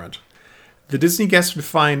in the front, the Disney guests would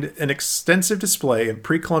find an extensive display of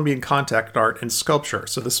pre-Columbian contact art and sculpture.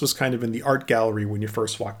 So this was kind of in the art gallery when you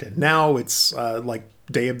first walked in. Now it's like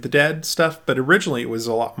Day of the Dead stuff, but originally it was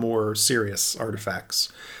a lot more serious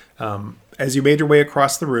artifacts. As you made your way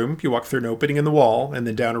across the room, you walk through an opening in the wall and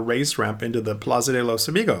then down a raised ramp into the Plaza de los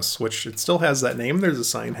Amigos, which it still has that name. There's a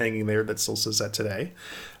sign hanging there that still says that today.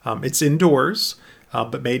 It's indoors,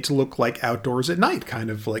 but made to look like outdoors at night, kind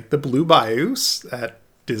of like the Blue Bayou at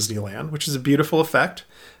Disneyland, which is a beautiful effect.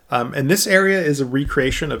 And this area is a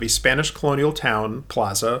recreation of a Spanish colonial town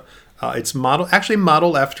plaza. It's actually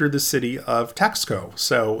modeled after the city of Taxco.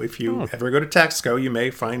 So if you ever go to Taxco, you may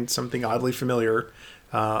find something oddly familiar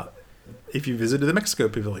if you visited the Mexico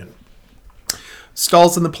Pavilion.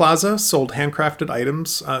 Stalls in the plaza sold handcrafted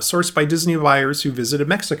items sourced by Disney buyers who visited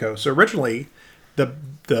Mexico. So originally, the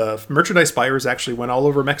merchandise buyers actually went all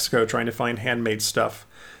over Mexico trying to find handmade stuff.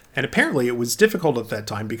 And apparently it was difficult at that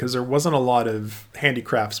time because there wasn't a lot of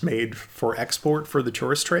handicrafts made for export for the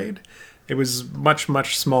tourist trade. It was much,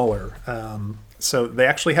 much smaller. So they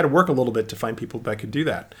actually had to work a little bit to find people that could do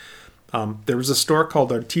that. There was a store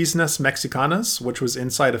called Artesanas Mexicanas, which was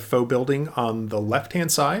inside a faux building on the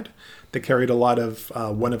left-hand side that carried a lot of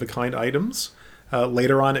one-of-a-kind items.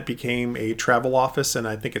 Later on, it became a travel office, and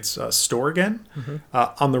I think it's a store again. Mm-hmm.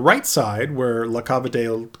 On the right side, where La Cava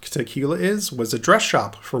del Tequila was a dress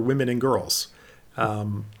shop for women and girls.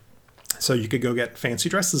 So you could go get fancy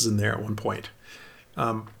dresses in there at one point.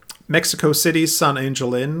 Mexico City's San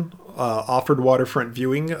Angel Inn offered waterfront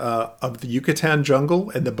viewing of the Yucatan jungle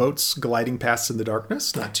and the boats gliding past in the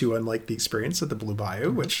darkness, not too unlike the experience at the Blue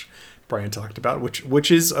Bayou, which Brian talked about,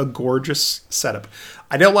 which is a gorgeous setup.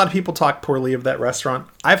 I know a lot of people talk poorly of that restaurant.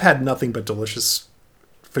 I've had nothing but delicious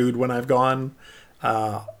food when I've gone.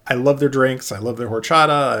 I love their drinks. I love their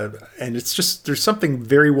horchata. And it's just, there's something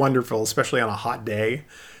very wonderful, especially on a hot day,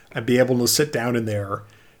 and be able to sit down in there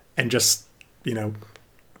and just,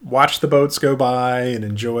 watch the boats go by and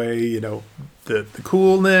enjoy, the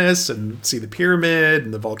coolness and see the pyramid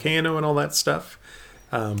and the volcano and all that stuff.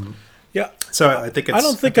 Yeah. So I think it's, I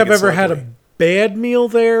don't think I've ever had a bad meal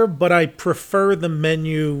there, but I prefer the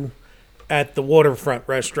menu at the waterfront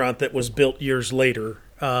restaurant that was built years later.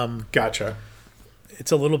 Gotcha.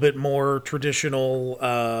 It's a little bit more traditional,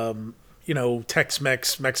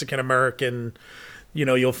 Tex-Mex, Mexican-American.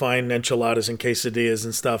 You'll find enchiladas and quesadillas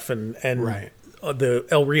and stuff, and right. The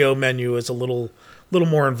El Rio menu is a little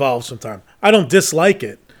more involved sometimes. I don't dislike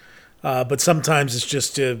it, but sometimes it's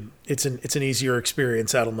just it's an easier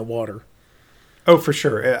experience out on the water. Oh, for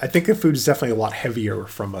sure. I think the food is definitely a lot heavier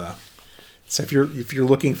from so if you're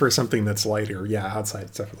looking for something that's lighter, outside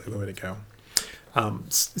it's definitely the way to go.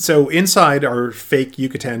 So inside our fake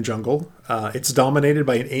Yucatan jungle, it's dominated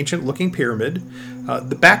by an ancient-looking pyramid.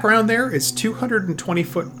 The background there is 220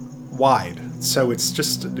 foot wide, so it's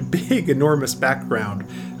just a big, enormous background.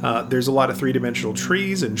 There's a lot of three-dimensional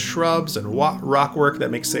trees and shrubs and rock work that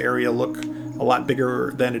makes the area look a lot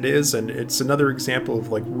bigger than it is, and it's another example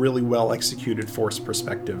of really well executed forced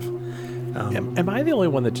perspective. Am I the only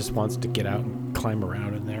one that just wants to get out and climb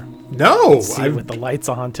around in there? No, see with the lights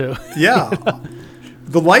on too. Yeah.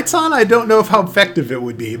 The lights on, I don't know how effective it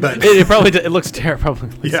would be, but it probably looks terrible.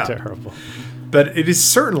 Terrible. But it is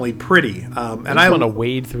certainly pretty. And I want to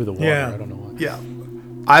wade through the water. Yeah. I don't know why. Yeah.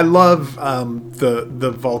 I love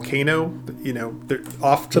the volcano.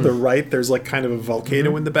 Off to the right, there's kind of a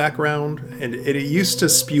volcano in the background, and it used to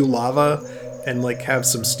spew lava and have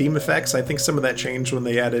some steam effects. I think some of that changed when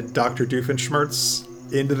they added Dr. Doofenshmirtz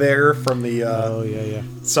into there from the. yeah.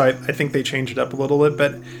 So I think they changed it up a little bit,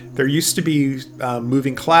 but there used to be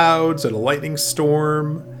moving clouds and a lightning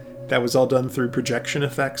storm. That was all done through projection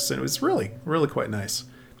effects, and it was really, really quite nice.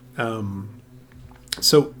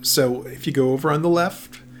 So if you go over on the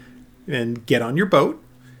left and get on your boat,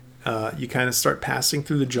 you kind of start passing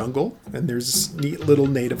through the jungle, and there's this neat little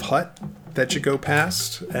native hut that you go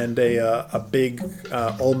past, and a big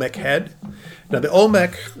Olmec head. Now, the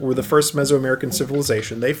Olmec were the first Mesoamerican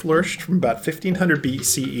civilization. They flourished from about 1500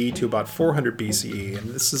 BCE to about 400 BCE,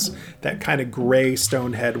 and this is that kind of gray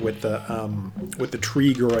stone head with the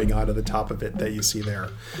tree growing out of the top of it that you see there.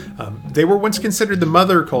 They were once considered the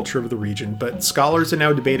mother culture of the region, but scholars are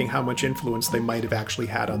now debating how much influence they might have actually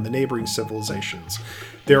had on the neighboring civilizations.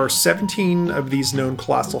 There are 17 of these known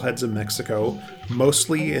colossal heads in Mexico,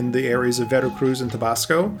 mostly in the areas of Veracruz and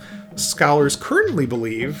Tabasco. Scholars currently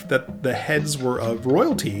believe that the heads were of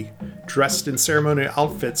royalty dressed in ceremonial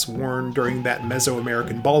outfits worn during that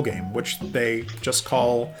Mesoamerican ball game, which they just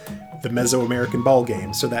call the Mesoamerican ball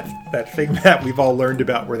game. So that thing that we've all learned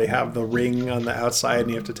about where they have the ring on the outside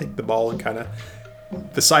and you have to take the ball and kind of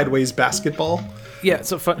the sideways basketball. Yeah,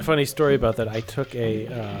 it's a funny story about that. I took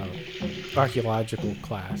a archaeological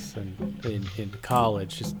class in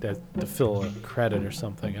college just to fill a credit or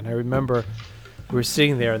something, and I remember we were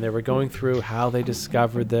sitting there and they were going through how they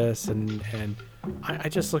discovered this, and I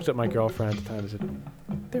just looked at my girlfriend at the time and said,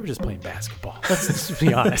 they were just playing basketball. Let's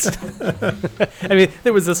be honest. I mean,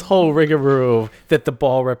 there was this whole rigmarole that the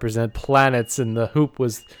ball represented planets and the hoop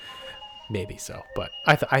was maybe so, but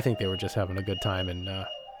I think they were just having a good time, and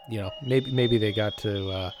maybe they got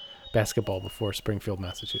to basketball before Springfield,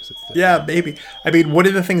 Massachusetts did. Yeah, maybe. I mean, one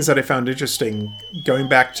of the things that I found interesting, going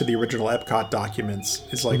back to the original Epcot documents,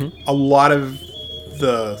 is like a lot of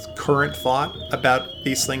the current thought about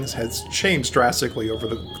these things has changed drastically over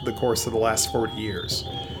the course of the last 40 years.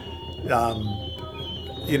 Not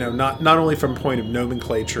only from a point of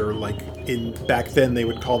nomenclature, like back then they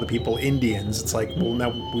would call the people Indians. It's like, well,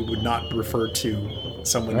 now we would not refer to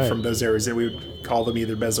someone from those areas. That we would call them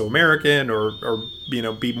either Mesoamerican or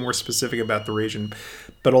be more specific about the region.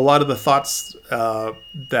 But a lot of the thoughts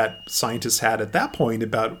that scientists had at that point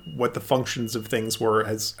about what the functions of things were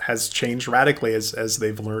has changed radically as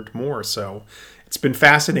they've learned more. So it's been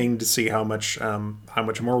fascinating to see how much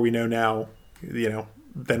more we know now,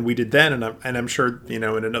 than we did then, and I'm sure in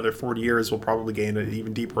another 40 years we'll probably gain an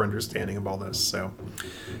even deeper understanding of all this. So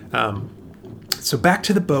back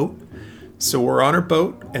to the boat. So we're on our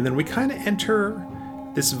boat, and then we kind of enter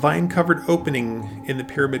this vine-covered opening in the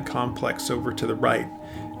pyramid complex over to the right,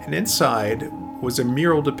 and inside was a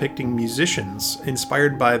mural depicting musicians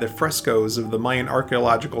inspired by the frescoes of the Mayan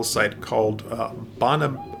archaeological site called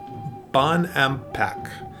Bonampak.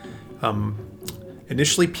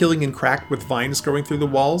 Initially peeling and cracked with vines growing through the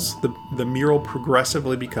walls, the mural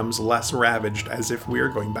progressively becomes less ravaged, as if we are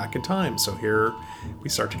going back in time. So here we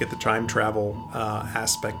start to get the time travel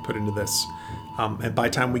aspect put into this. And by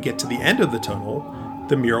the time we get to the end of the tunnel,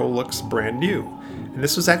 the mural looks brand new. And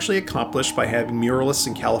this was actually accomplished by having muralists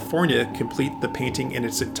in California complete the painting in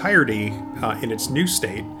its entirety in its new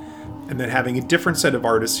state, and then having a different set of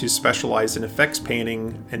artists who specialize in effects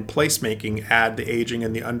painting and placemaking add the aging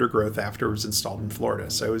and the undergrowth after it was installed in Florida.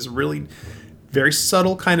 So it was a really very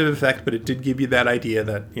subtle kind of effect, but it did give you that idea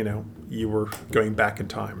that, you were going back in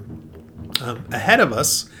time. Ahead of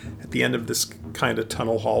us, at the end of this kind of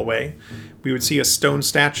tunnel hallway, we would see a stone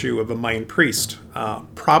statue of a Mayan priest,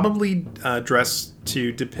 probably dressed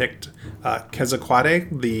to depict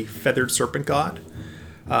Quetzalcoatl, the feathered serpent god.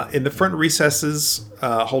 In the front recesses,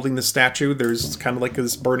 holding the statue, there's kind of like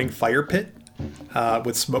this burning fire pit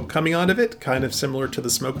with smoke coming out of it, kind of similar to the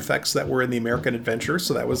smoke effects that were in the American Adventure.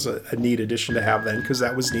 So that was a neat addition to have then, because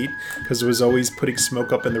that was neat, because it was always putting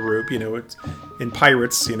smoke up in the roof. In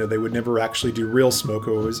Pirates, they would never actually do real smoke.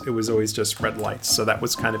 It was always just red lights. So that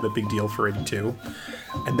was kind of a big deal for 82.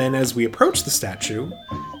 And then as we approach the statue,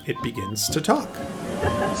 it begins to talk.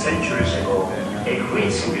 Centuries ago, a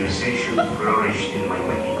great civilization flourished in my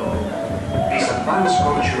Mexico. This advanced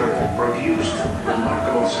culture produced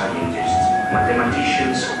remarkable scientists,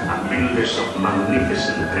 mathematicians, and builders of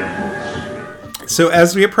magnificent temples. So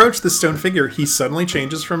as we approach the stone figure, he suddenly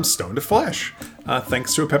changes from stone to flesh,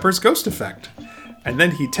 thanks to a Pepper's Ghost effect. And then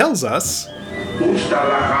he tells us, Welcome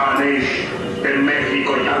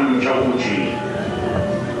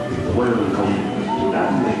to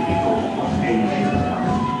that Mexico of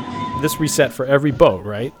ancient. This reset for every boat,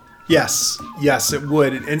 right? Yes, it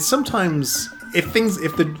would. And sometimes if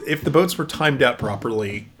the boats were timed out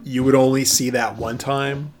properly, you would only see that one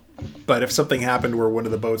time. But if something happened where one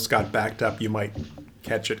of the boats got backed up, you might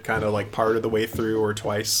catch it kind of like part of the way through or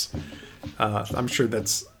twice. I'm sure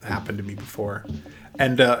that's happened to me before.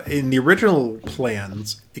 And in the original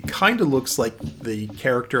plans, it kind of looks like the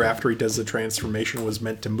character, after he does the transformation, was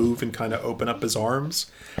meant to move and kind of open up his arms.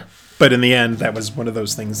 But in the end, that was one of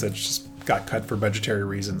those things that just got cut for budgetary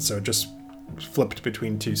reasons. So it just flipped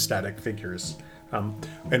between two static figures.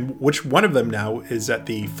 And which one of them now is at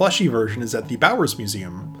the fleshy version is at the Bowers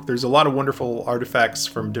Museum. There's a lot of wonderful artifacts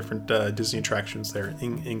from different Disney attractions there,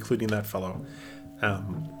 including that fellow.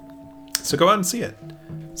 So go out and see it.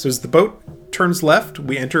 So as the boat turns left,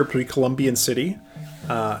 we enter a pre-Columbian city.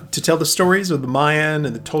 To tell the stories of the Mayan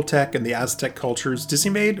and the Toltec and the Aztec cultures,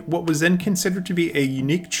 Disney made what was then considered to be a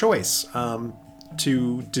unique choice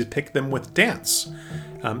to depict them with dance.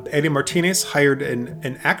 Eddie Martinez hired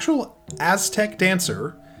an actual Aztec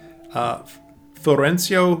dancer,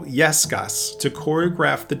 Florencio Yescas, to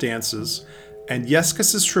choreograph the dances, and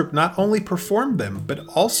Yescas' troupe not only performed them, but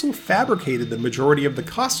also fabricated the majority of the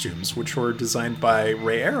costumes, which were designed by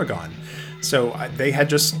Ray Aragon. So they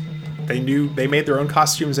made their own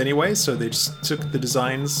costumes anyway, so they just took the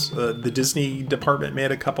designs. The Disney department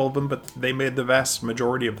made a couple of them, but they made the vast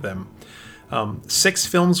majority of them. 6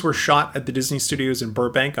 films were shot at the Disney Studios in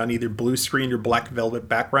Burbank on either blue screen or black velvet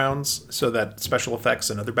backgrounds, so that special effects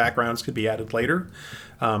and other backgrounds could be added later.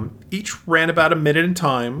 Each ran about a minute in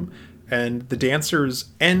time, and the dancers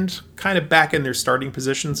end kind of back in their starting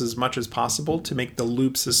positions as much as possible to make the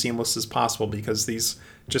loops as seamless as possible, because these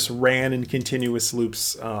just ran in continuous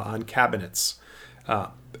loops on cabinets.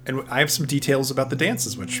 And I have some details about the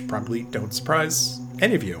dances, which probably don't surprise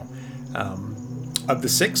any of you. Of the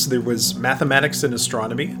 6, there was Mathematics and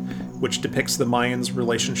Astronomy, which depicts the Mayans'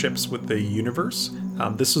 relationships with the universe.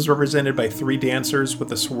 This was represented by 3 dancers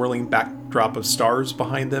with a swirling backdrop of stars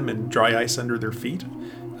behind them and dry ice under their feet.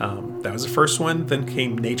 That was the first one. Then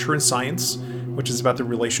came Nature and Science, which is about the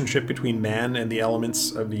relationship between man and the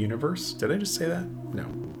elements of the universe. Did I just say that? No.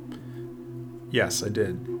 Yes, I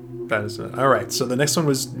did. That is it. All right, so the next one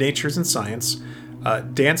was Natures and Science.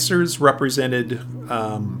 Dancers represented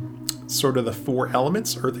sort of the 4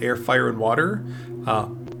 elements: earth, air, fire, and water.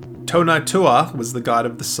 Tonatiuh was the god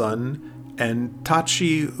of the sun, and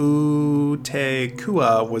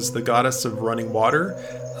Tachiutekua was the goddess of running water.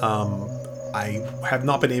 I have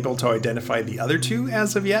not been able to identify the other 2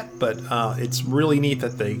 as of yet, but it's really neat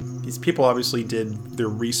that these people obviously did their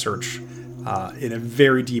research in a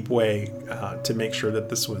very deep way to make sure that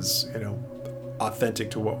this was,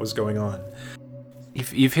 authentic to what was going on.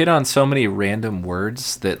 You've hit on so many random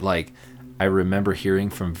words that, like, I remember hearing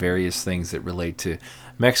from various things that relate to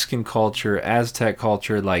Mexican culture, Aztec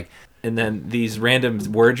culture, like, and then these random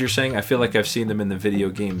words you're saying, I feel like I've seen them in the video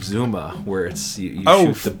game Zuma, where it's you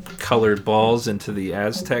shoot the colored balls into the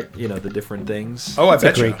Aztec, the different things. Oh, It's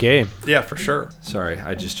a great game. Yeah, for sure. Sorry,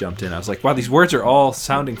 I just jumped in. I was like, wow, these words are all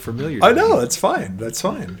sounding familiar. I know, that's fine. That's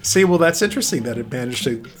fine. See, well, that's interesting that it managed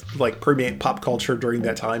to permeate pop culture during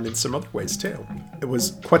that time in some other ways too. It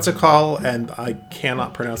was Quetzalcoatl, and I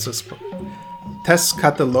cannot pronounce this.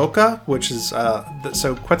 Tezcatlipoca, which is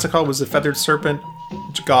so Quetzalcoatl was the feathered serpent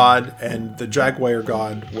god, and the jaguar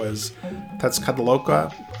god was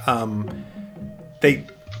Tezcatlipoca. They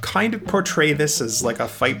kind of portray this as like a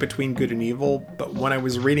fight between good and evil, but when I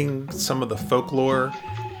was reading some of the folklore,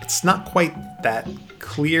 it's not quite that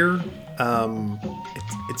clear.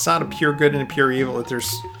 It's not a pure good and a pure evil.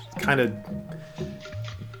 There's kind of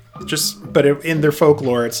but in their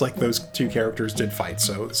folklore, it's like those 2 characters did fight.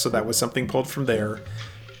 So that was something pulled from there.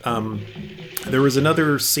 There was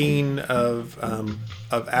another scene of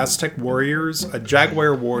Aztec warriors, a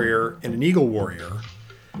jaguar warrior and an eagle warrior,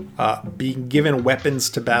 being given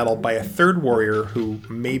weapons to battle by a 3rd warrior who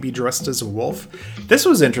may be dressed as a wolf. This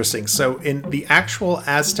was interesting. So in the actual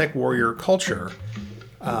Aztec warrior culture,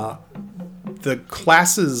 the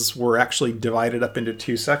classes were actually divided up into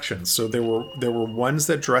 2 sections. So there were ones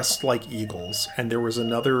that dressed like eagles, and there was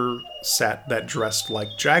another set that dressed like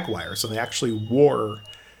jaguars, and they actually wore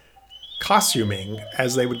costuming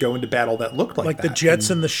as they would go into battle that looked like that. The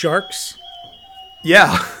Jets and the Sharks?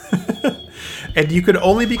 Yeah. And you could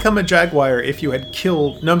only become a jaguar if you had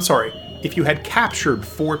if you had captured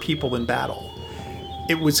 4 people in battle.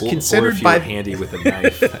 It was considered or if you were handy with a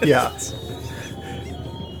knife. Yeah.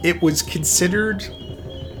 It was considered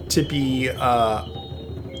to be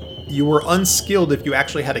you were unskilled if you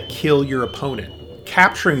actually had to kill your opponent.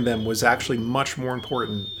 Capturing them was actually much more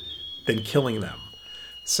important than killing them.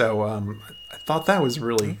 So I thought that was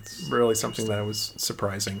really something that was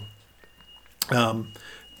surprising.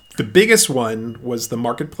 The biggest one was the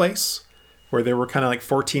marketplace. where there were kind of like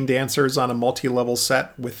 14 dancers on a multi-level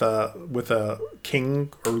set with a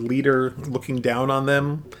king or leader looking down on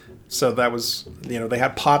them. So that was, they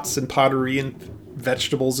had pots and pottery and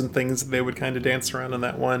vegetables and things that they would kind of dance around in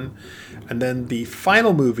that one. And then the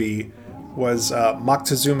final movie was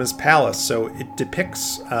Moctezuma's Palace. So it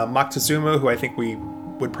depicts Moctezuma, who I think we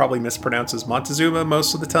would probably mispronounce as Montezuma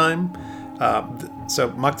most of the time. So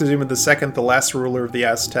Moctezuma II, the last ruler of the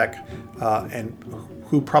Aztec, and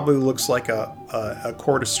who probably looks like a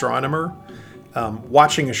court astronomer,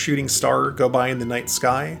 watching a shooting star go by in the night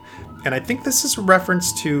sky. And I think this is a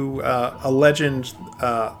reference to a legend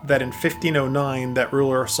that in 1509 that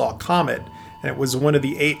ruler saw a comet, and it was one of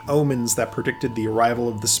the 8 omens that predicted the arrival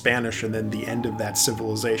of the Spanish and then the end of that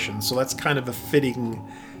civilization. So that's kind of a fitting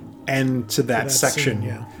end to that section,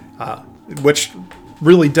 scene, which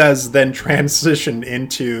really does then transition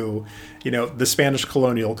into, the Spanish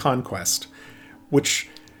colonial conquest, which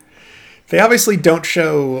they obviously don't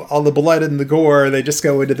show all the blood and the gore. They just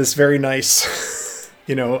go into this very nice,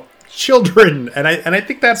 children. And I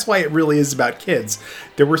think that's why it really is about kids.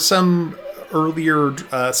 There were some earlier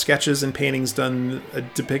sketches and paintings done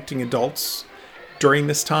depicting adults during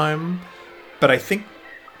this time, but I think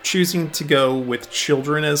choosing to go with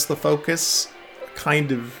children as the focus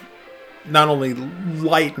kind of not only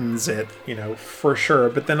lightens it, for sure,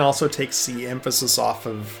 but then also takes the emphasis off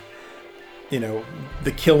of,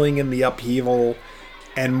 the killing and the upheaval,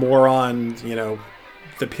 and more on,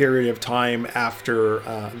 the period of time after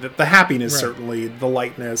the happiness, right. Certainly the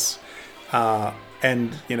lightness,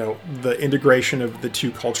 and the integration of the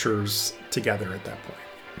two cultures together at that point.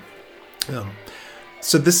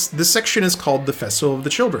 So this section is called the Festival of the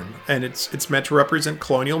Children, and it's meant to represent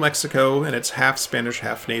colonial Mexico and its half Spanish,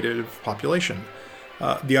 half native population.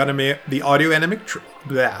 The audio animatronic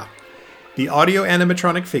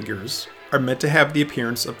figures are meant to have the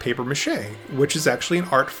appearance of paper mache, which is actually an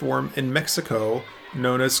art form in Mexico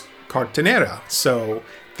known as cartonera. So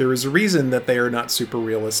there is a reason that they are not super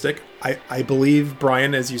realistic. I believe,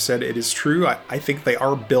 Brian, as you said, it is true. I think they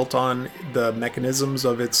are built on the mechanisms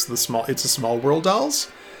of It's a Small World dolls.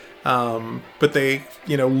 But they,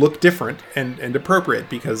 look different and appropriate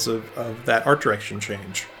because of that art direction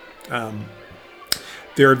change.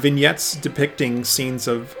 There are vignettes depicting scenes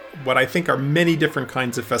of what I think are many different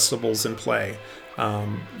kinds of festivals in play.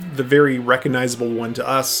 The very recognizable one to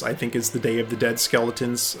us, I think, is the Day of the Dead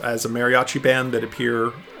Skeletons as a mariachi band that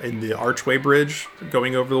appear in the Archway Bridge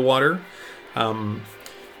going over the water.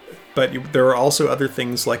 But there are also other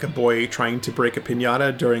things like a boy trying to break a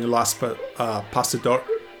piñata during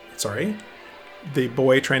the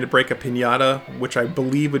boy trying to break a piñata, which I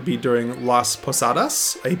believe would be during Las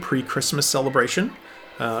Posadas, a pre-Christmas celebration,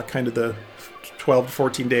 kind of the 12 to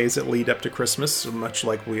 14 days that lead up to Christmas, much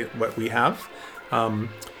like what we have.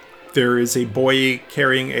 There is a boy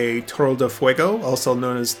carrying a toro de fuego, also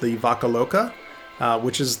known as the vaca loca,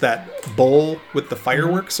 which is that bowl with the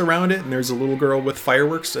fireworks around it, and there's a little girl with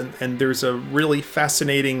fireworks, and there's a really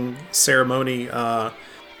fascinating ceremony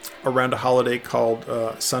around a holiday called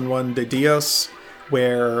San Juan de Dios,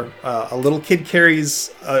 where a little kid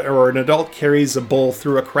carries, or an adult carries a bowl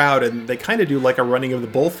through a crowd, and they kind of do like a running of the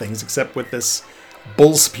bull things, except with this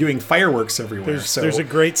bull spewing fireworks everywhere. There's a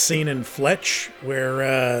great scene in Fletch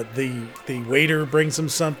where the waiter brings him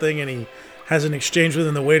something, and he has an exchange with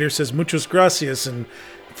him. The waiter says, "Muchas gracias," and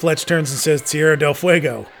Fletch turns and says, "Tierra del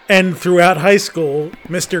Fuego." And throughout high school,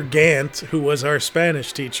 Mr. Gant, who was our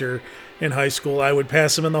Spanish teacher in high school, I would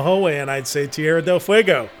pass him in the hallway, and I'd say, "Tierra del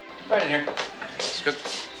Fuego." Right in here. It's good.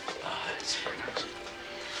 Oh, that's very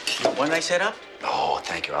nice. You want one nice head up? Oh,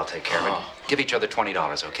 thank you. I'll take care of it. Give each other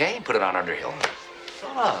 $20, okay? Put it on Underhill.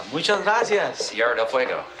 Ah, muchas gracias. Tierra del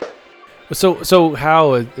Fuego. So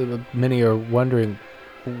how many are wondering,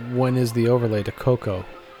 when is the overlay to Coco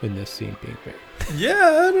in this scene being made?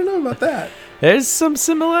 Yeah, I don't know about that. There's some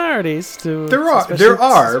similarities to. There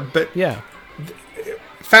are, but yeah,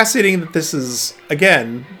 fascinating that this is,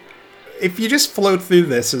 again, if you just float through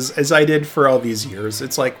this as I did for all these years,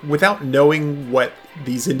 it's like without knowing what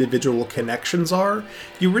these individual connections are,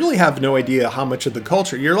 you really have no idea how much of the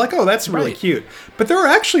culture. You're like, oh, that's really cute. But there are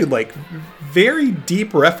actually like very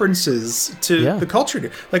deep references to the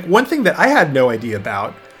culture. Like one thing that I had no idea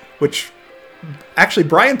about, which actually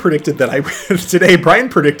Brian predicted that Brian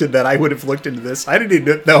predicted that I would have looked into this. I didn't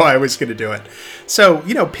even know I was going to do it. So,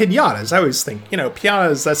 piñatas, I always think,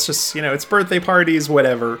 piñatas, that's just, it's birthday parties,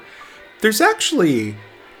 whatever. There's actually,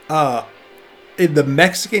 in the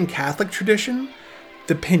Mexican Catholic tradition,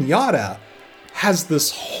 the piñata has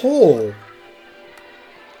this whole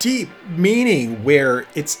deep meaning where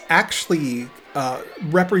it's actually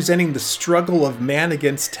representing the struggle of man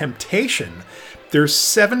against temptation. There's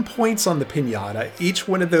 7 points on the piñata. Each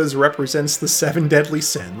one of those represents the 7 deadly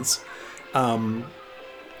sins. The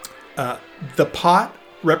pot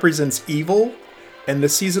represents evil, and the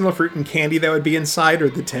seasonal fruit and candy that would be inside are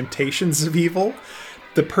the temptations of evil.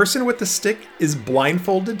 The person with the stick is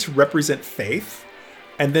blindfolded to represent faith.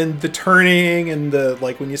 And then the turning and the,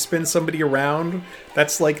 like, when you spin somebody around,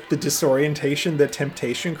 that's like the disorientation that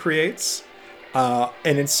temptation creates. And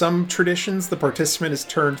in some traditions, the participant is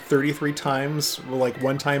turned 33 times, like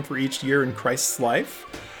 1 time for each year in Christ's life.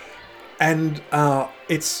 And now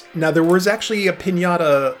there was actually a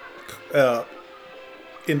piñata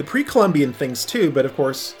in the pre-Columbian things too, but of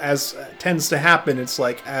course, as tends to happen, it's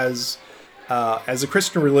like as a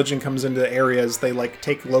Christian religion comes into areas, they like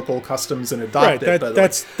take local customs and adopt it. But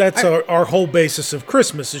that's our whole basis of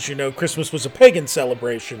Christmas. As you know, Christmas was a pagan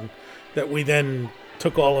celebration that we then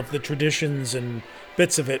took all of the traditions and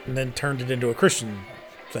bits of it and then turned it into a Christian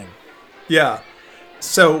thing. Yeah.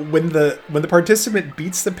 So when the participant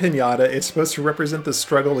beats the piñata, it's supposed to represent the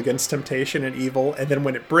struggle against temptation and evil, and then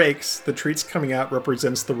when it breaks, the treats coming out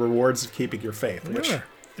represents the rewards of keeping your faith. Which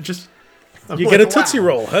just you get a Tootsie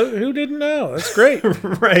Roll. Who didn't know? That's great.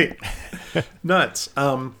 Right. Nuts.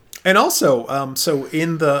 And also, so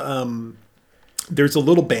in the there's a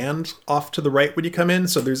little band off to the right when you come in.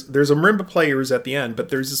 So there's a marimba players at the end, but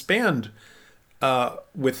there's this band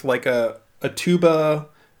with like a tuba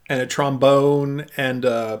and a trombone and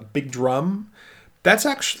a big drum. That's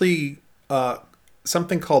actually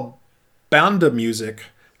something called banda music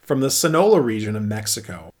from the Sonora region of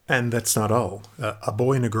Mexico. And that's not all. A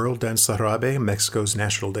boy and a girl dance the jarabe, Mexico's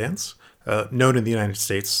national dance, known in the United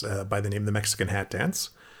States by the name the Mexican hat dance.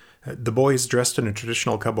 The boy is dressed in a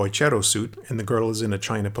traditional cabochero suit, and the girl is in a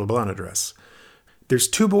China poblana dress. There's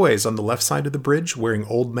 2 boys on the left side of the bridge wearing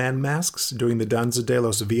old man masks doing the Danza de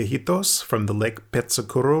los Viejitos from the Lake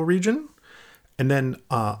Petsacuro region. And then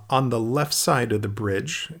on the left side of the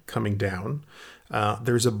bridge, coming down,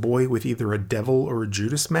 there's a boy with either a devil or a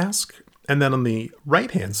Judas mask. And then on the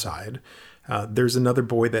right-hand side, there's another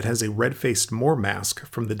boy that has a red-faced Moor mask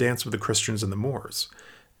from the Dance of the Christians and the Moors.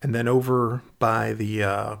 And then over by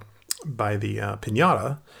the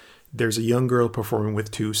piñata, there's a young girl performing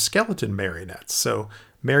with 2 skeleton marionettes. So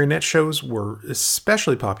marionette shows were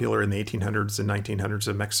especially popular in the 1800s and 1900s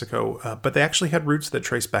in Mexico, but they actually had roots that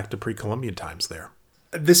trace back to pre-Columbian times there.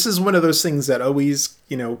 This is one of those things that always,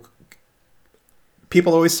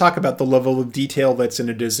 people always talk about the level of detail that's in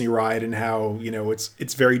a Disney ride and how,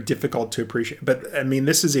 it's very difficult to appreciate. But I mean,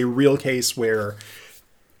 this is a real case where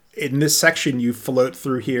in this section, you float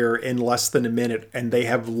through here in less than a minute, and they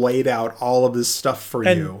have laid out all of this stuff for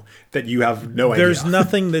you that you have no idea. There's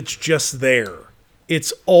nothing that's just there.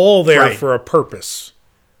 It's all there for a purpose.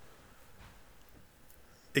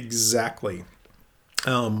 Exactly.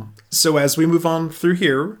 So as we move on through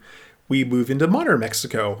here, we move into modern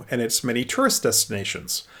Mexico and its many tourist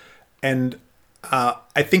destinations. And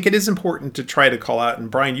I think it is important to try to call out,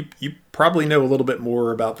 and Brian, you probably know a little bit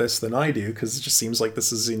more about this than I do, because it just seems like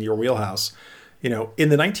this is in your wheelhouse. In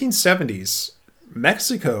the 1970s,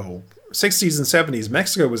 Mexico, 60s and 70s,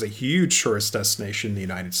 Mexico was a huge tourist destination in the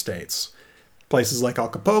United States. Places like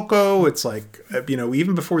Acapulco, it's like,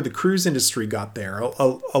 even before the cruise industry got there,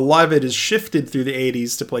 a lot of it is shifted through the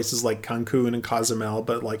 80s to places like Cancun and Cozumel,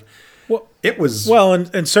 but it was... Well,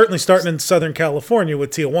 and certainly starting in Southern California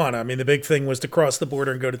with Tijuana. I mean, the big thing was to cross the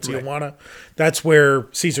border and go to Tijuana. Right. That's where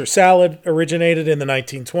Caesar salad originated in the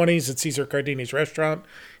 1920s at Cesar Cardini's restaurant.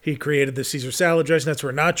 He created the Caesar salad dressing. That's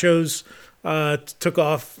where nachos took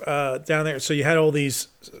off down there. So you had all these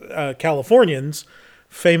Californians.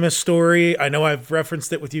 Famous story, I know I've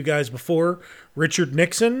referenced it with you guys before. Richard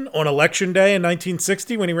Nixon on Election Day in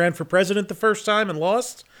 1960 when he ran for president the first time and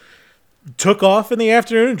lost, took off in the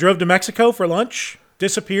afternoon and drove to Mexico for lunch,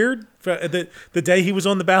 disappeared the day he was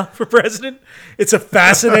on the ballot for president. It's a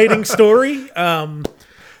fascinating story.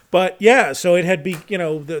 But yeah, so it had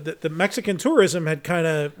the Mexican tourism had kind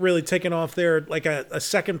of really taken off there, like a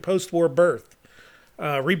second post-war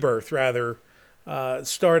rebirth rather,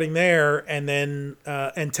 starting there, and then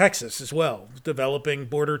and Texas as well, developing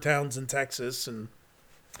border towns in Texas, and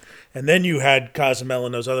then you had Cozumel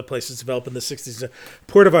and those other places develop in the 60s.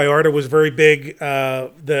 Puerto Vallarta was very big.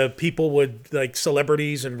 The people would, like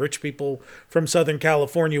celebrities and rich people from Southern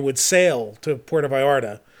California, would sail to Puerto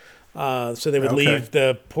Vallarta. So they would leave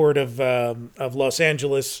the port of Los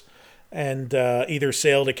Angeles and either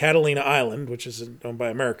sail to Catalina Island, which is owned by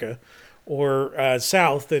America, or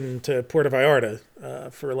south into Puerto Vallarta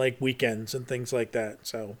for like weekends and things like that.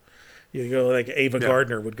 So you go, like Ava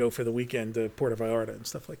Gardner would go for the weekend to Puerto Vallarta and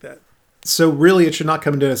stuff like that. So really, it should not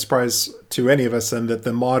come into a surprise to any of us then that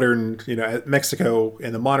the modern, Mexico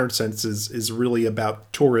in the modern sense is really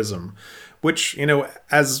about tourism, which,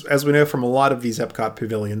 as we know from a lot of these Epcot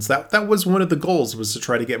pavilions, that was one of the goals, was to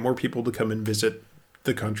try to get more people to come and visit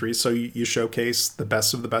the country. So you showcase the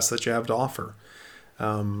best of the best that you have to offer.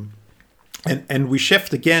 And we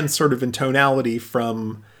shift again sort of in tonality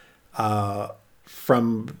from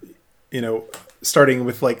starting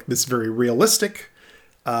with like this very realistic,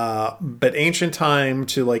 but ancient time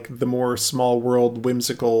to like the more small world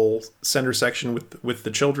whimsical center section with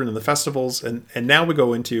the children and the festivals. And now we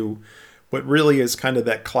go into what really is kind of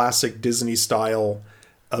that classic Disney style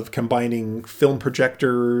of combining film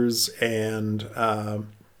projectors and,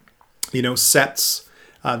 sets,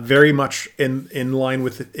 very much in line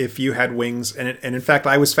with If You Had Wings. And in fact,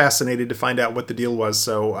 I was fascinated to find out what the deal was.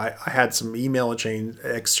 So I had some email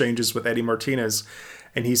exchanges with Eddie Martinez,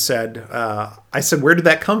 and he said, I said, where did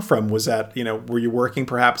that come from? Was that, were you working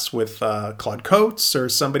perhaps with Claude Coates or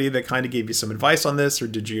somebody that kind of gave you some advice on this? Or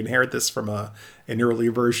did you inherit this from an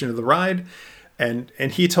earlier version of the ride? And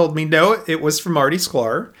he told me, no, it was from Marty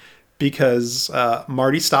Sklar, because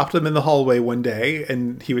Marty stopped him in the hallway one day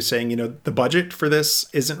and he was saying, the budget for this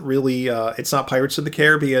isn't really, it's not Pirates of the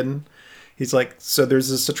Caribbean. He's like, so there's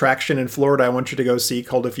this attraction in Florida I want you to go see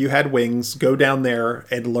called If You Had Wings. Go down there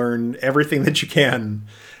and learn everything that you can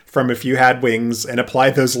from If You Had Wings and apply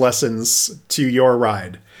those lessons to your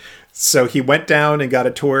ride. So he went down and got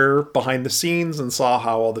a tour behind the scenes and saw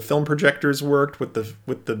how all the film projectors worked with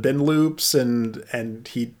the bin loops, and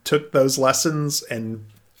he took those lessons and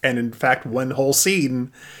in fact one whole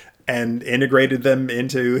scene and integrated them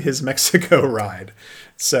into his Mexico ride.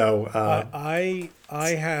 So I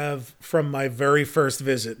have, from my very first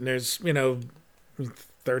visit, and there's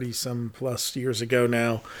 30 some plus years ago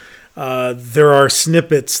now, there are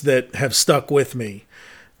snippets that have stuck with me.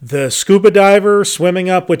 The scuba diver swimming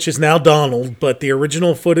up, which is now Donald, but the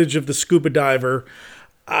original footage of the scuba diver,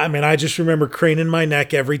 I mean, I just remember craning my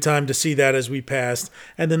neck every time to see that as we passed.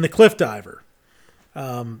 And then the cliff diver,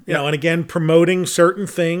 and again, promoting certain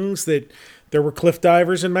things that there were cliff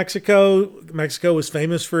divers in Mexico. Mexico was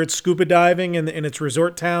famous for its scuba diving and its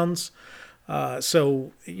resort towns.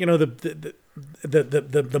 So,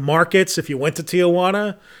 the markets, if you went to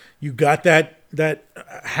Tijuana, you got that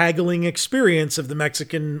haggling experience of the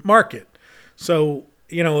Mexican market. So,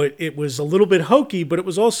 it was a little bit hokey, but it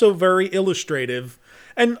was also very illustrative.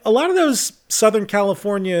 And a lot of those Southern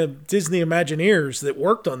California Disney Imagineers that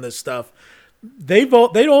worked on this stuff, they'd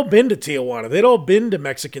all been to Tijuana. They'd all been to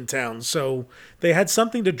Mexican towns. So they had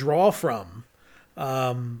something to draw from,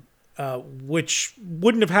 which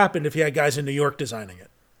wouldn't have happened if you had guys in New York designing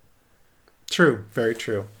it. True. Very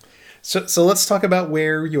true. So let's talk about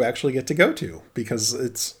where you actually get to go to, because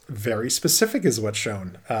it's very specific is what's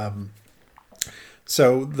shown.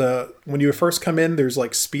 So when you first come in, there's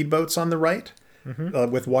like speedboats on the right,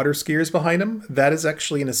 with water skiers behind them. That is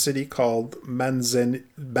actually in a city called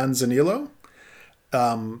Manzanillo.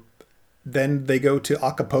 Then they go to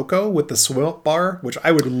Acapulco with the swim up bar, which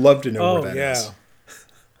I would love to know where that is.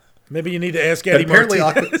 Maybe you need to ask Eddie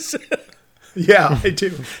Martinez. Yeah, I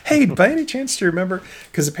do. Hey, by any chance do you remember?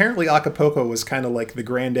 Because apparently Acapulco was kind of like the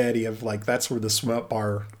granddaddy of like, that's where the swim up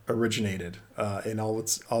bar originated in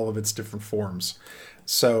all of its different forms.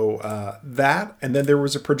 So that, and then there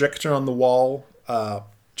was a projection on the wall,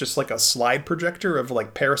 just like a slide projector of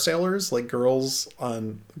like parasailers, like girls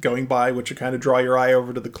going by, which would kind of draw your eye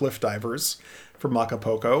over to the cliff divers from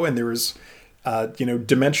Acapulco. And there was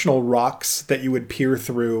dimensional rocks that you would peer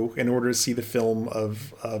through in order to see the film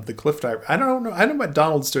of the cliff diver. I don't know what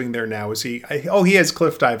Donald's doing there now. Is he? He has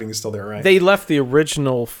cliff diving still there, right? They left the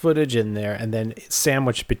original footage in there, and then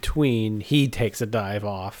sandwiched between, he takes a dive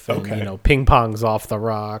off, and ping pongs off the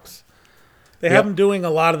rocks. They have him doing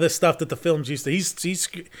a lot of this stuff that the films used to.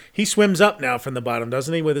 He swims up now from the bottom,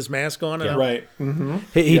 doesn't he, with his mask on? Yeah. Right. Mm-hmm.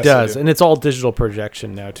 He does, and it's all digital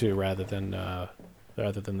projection now too, rather than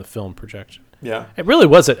the film projection. Yeah, it really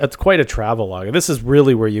was. It's quite a travelogue. This is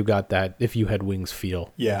really where you got that If You Had Wings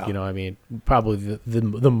feel. Yeah, I mean, probably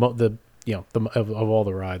the of all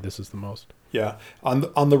the ride, this is the most. Yeah,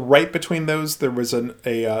 on the right between those, there was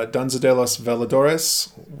a Danza de los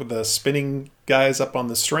Veladores with the spinning guys up on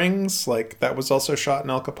the strings. Like that was also shot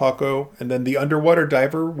in Acapulco, and then the underwater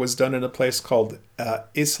diver was done in a place called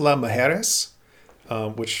Isla Mujeres,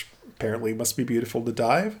 which apparently must be beautiful to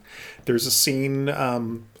dive. There's a scene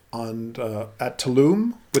at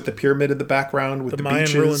Tulum with the pyramid in the background with the Mayan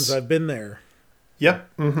beaches. ruins. I've been there. Yep.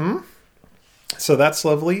 Mm-hmm. So that's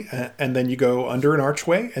lovely. And then you go under an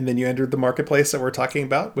archway, and then you enter the marketplace that we're talking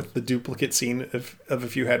about with the duplicate scene of A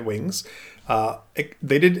Few Had Wings.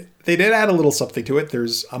 They did add a little something to it.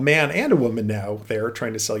 There's a man and a woman now there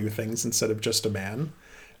trying to sell you things instead of just a man.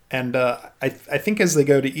 And I think as they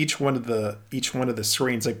go to each one of the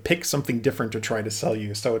screens, they pick something different to try to sell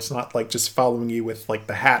you. So it's not like just following you with like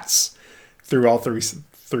the hats through all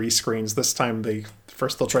three screens. This time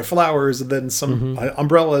they'll try flowers, and then some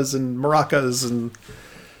umbrellas and maracas and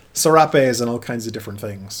sarapes and all kinds of different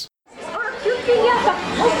things. Oh, cute piñata.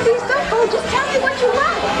 Oh, please don't go. Just tell me what you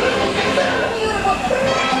want.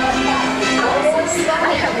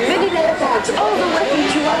 I have many leather bags all the way from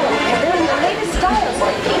Chihuahua, and they're in the latest styles.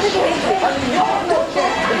 Even if they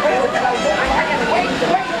fit.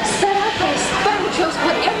 Sarapes, banjos,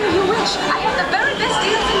 whatever you wish. I have the very best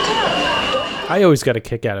deals in town. I always got a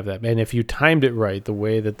kick out of that, man. If you timed it right, the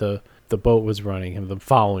way that the boat was running and them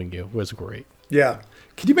following you was great. Yeah.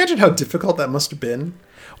 Can you imagine how difficult that must have been?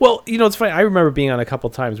 Well, it's funny. I remember being on a couple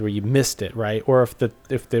times where you missed it, right? Or if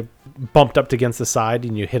they bumped up against the side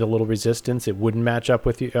and you hit a little resistance, it wouldn't match up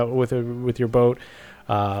with you with your boat,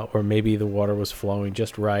 or maybe the water was flowing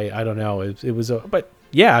just right. I don't know. It was but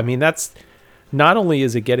yeah, I mean that's. Not only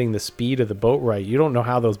is it getting the speed of the boat right, you don't know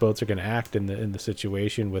how those boats are going to act in the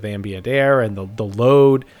situation with ambient air and the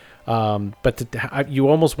load. But you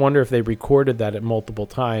almost wonder if they recorded that at multiple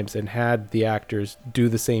times and had the actors do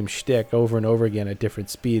the same shtick over and over again at different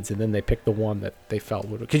speeds, and then they picked the one that they felt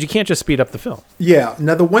would. Because you can't just speed up the film. Yeah.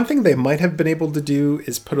 Now, the one thing they might have been able to do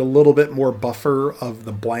is put a little bit more buffer of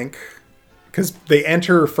the blank. Because they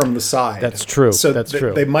enter from the side. That's true. So that's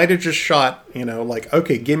true. They might have just shot, like,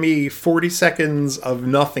 okay, give me 40 seconds of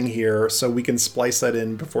nothing here so we can splice that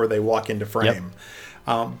in before they walk into frame.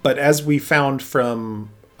 Yep. But as we found from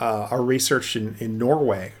our research in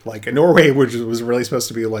Norway, like in Norway, which was really supposed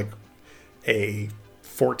to be like a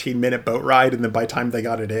 14-minute boat ride, and then by the time they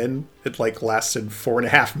got it in, it like lasted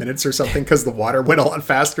 4.5 minutes or something because the water went a lot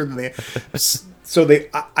faster than they... So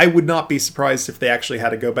I would not be surprised if they actually had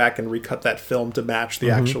to go back and recut that film to match the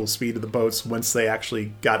actual speed of the boats once they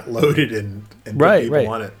actually got it loaded and put people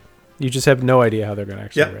on it. You just have no idea how they're going to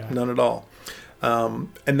actually react. None at all. And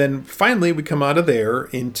then finally we come out of there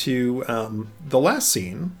into the last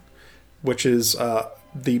scene, which is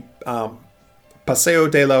the Paseo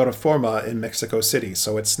de la Reforma in Mexico City.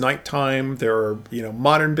 So it's nighttime. There are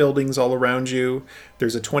modern buildings all around you.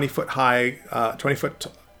 There's a 20-foot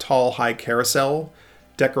tall high carousel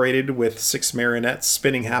decorated with 6 marionettes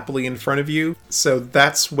spinning happily in front of you. So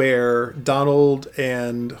that's where Donald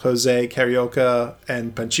and Jose, Carioca,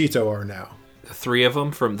 and Panchito are now. 3 of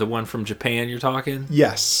them from the one from Japan you're talking?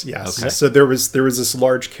 Yes. Okay. So there was this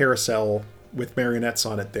large carousel with marionettes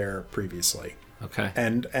on it there previously. Okay.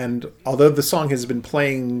 And although the song has been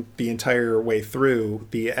playing the entire way through,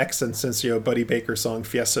 the ex Sencio Buddy Baker song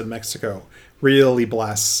Fiesta in Mexico really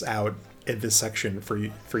blasts out in this section for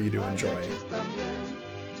you to enjoy.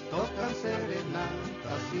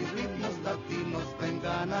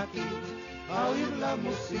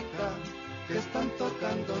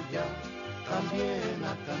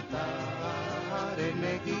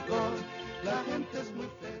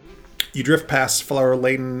 You drift past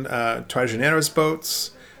flower-laden Traicioneros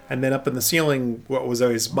boats, and then up in the ceiling, what was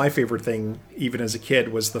always my favorite thing, even as a kid,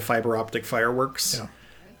 was the fiber optic fireworks.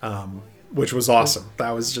 Yeah. Which was awesome.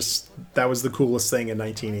 That was the coolest thing in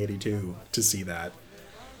 1982 to see that.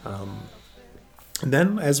 And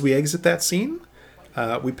then as we exit that scene,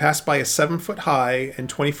 we pass by a 7-foot high and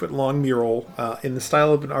 20-foot long mural in the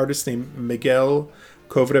style of an artist named Miguel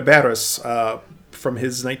Covreberas from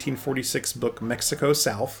his 1946 book Mexico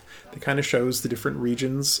South. That kind of shows the different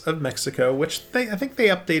regions of Mexico, which I think they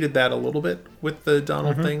updated that a little bit with the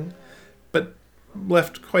Donald thing, but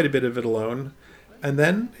left quite a bit of it alone. And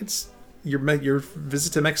then it's your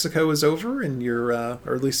visit to Mexico is over, and or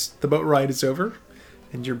at least the boat ride is over,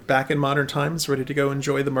 and you're back in modern times, ready to go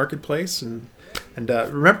enjoy the marketplace. And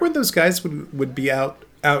remember when those guys would be out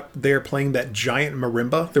there playing that giant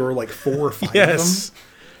marimba? There were like 4 or 5 of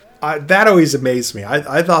them. That always amazed me.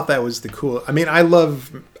 I thought that was the cool. I mean, I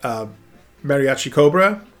love Mariachi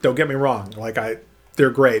Cobra. Don't get me wrong.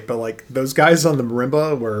 They're great, but like those guys on the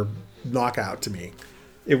marimba were knockout to me.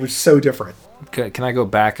 It was so different. Can I go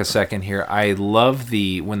back a second here? I love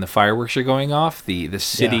when the fireworks are going off, the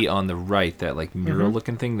city on the right, that like mural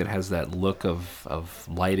looking thing that has that look of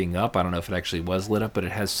lighting up. I don't know if it actually was lit up, but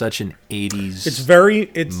it has such an 80s. It's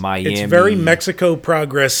very Miami. It's very Mexico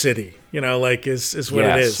Progress City. Like is what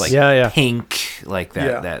it is. Like pink, like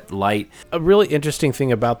that light. A really interesting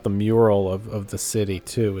thing about the mural of the city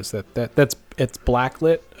too is that's it's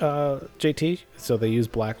blacklit, JT. So they use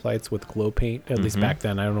black lights with glow paint. At least back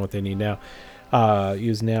then. I don't know what they need now.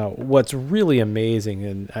 Use now. What's really amazing,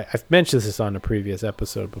 and I've mentioned this on a previous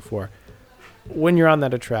episode before. When you're on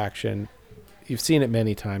that attraction, you've seen it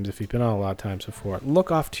many times. If you've been on a lot of times before,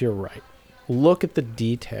 look off to your right. Look at the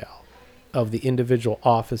detail of the individual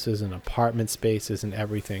offices and apartment spaces and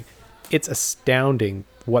everything. It's astounding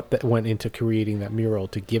what went into creating that mural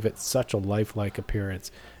to give it such a lifelike appearance.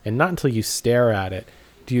 And not until you stare at it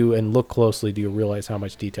and look closely do you realize how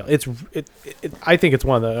much detail. I think it's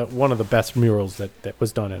one of the best murals that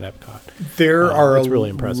was done at Epcot. There are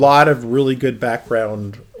really a impressive. lot of really good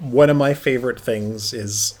background. One of my favorite things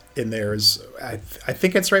is in there is I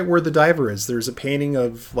think it's right where the diver is. There's a painting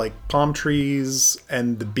of like palm trees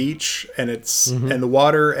and the beach and and the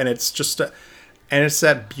water, and it's just it's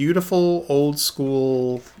that beautiful old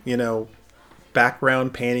school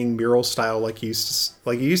background painting mural style like you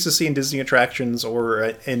used to see in Disney attractions or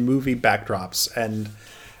in movie backdrops, and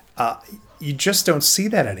you just don't see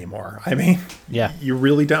that anymore. I mean, you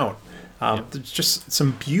really don't. There's just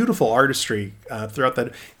some beautiful artistry throughout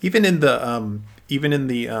that. Even in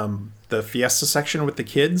the Fiesta section with the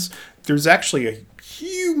kids, there's actually a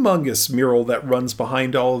humongous mural that runs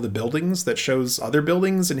behind all of the buildings that shows other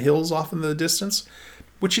buildings and hills off in the distance,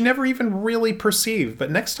 which you never even really perceive.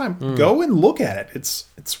 But next time, go and look at it.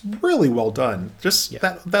 It's really well done. Just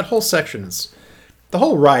that whole section the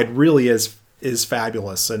whole ride really is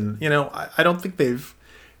fabulous. And I don't think they've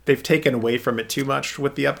taken away from it too much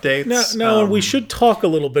with the updates. No, and we should talk a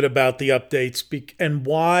little bit about the updates and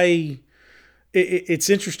why. It's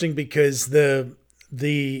interesting because the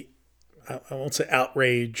I won't say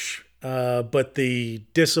outrage, but the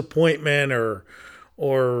disappointment or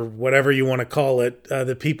whatever you want to call it,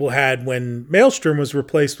 that people had when Maelstrom was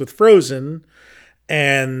replaced with Frozen,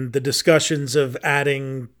 and the discussions of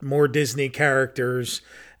adding more Disney characters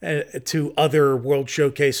to other World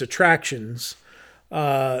Showcase attractions.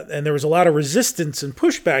 And there was a lot of resistance and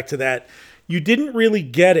pushback to that. You didn't really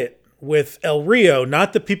get it with El Rio.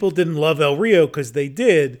 Not that people didn't love El Rio, because they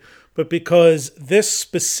did, but because this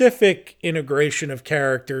specific integration of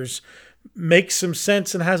characters makes some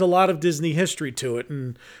sense and has a lot of Disney history to it.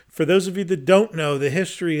 And for those of you that don't know, the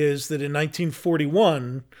history is that in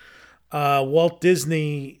 1941, Walt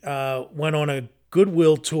Disney went on a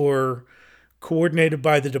goodwill tour coordinated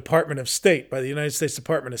by the Department of State, by the United States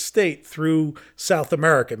Department of State, through South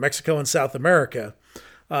America, Mexico and South America.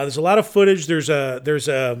 There's a lot of footage. There's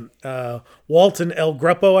a Walton El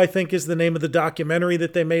Grepo, I think is the name of the documentary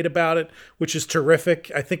that they made about it, which is terrific.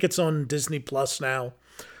 I think it's on Disney Plus now.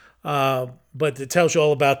 But it tells you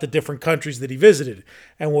all about the different countries that he visited.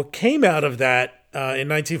 And what came out of that in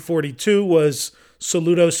 1942 was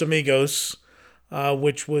Saludos Amigos,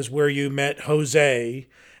 which was where you met Jose.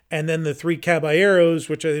 And then the Three Caballeros,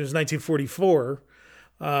 which I think was 1944,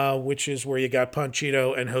 which is where you got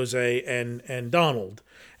Panchito and Jose and Donald.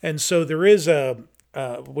 And so there is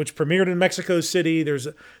which premiered in Mexico City. There's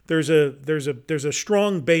a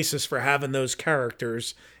strong basis for having those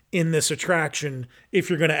characters in this attraction if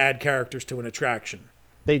you're going to add characters to an attraction.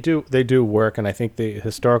 They do work, and I think the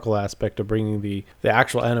historical aspect of bringing the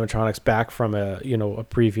actual animatronics back from a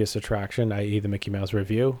previous attraction, i.e. the Mickey Mouse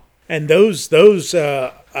Revue. And those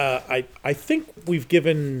I think we've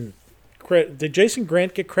given credit. Did Jason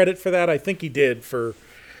Grant get credit for that? I think he did for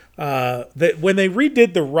that when they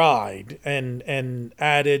redid the ride and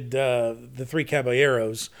added the Three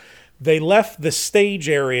Caballeros. They left the stage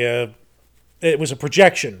area. It was a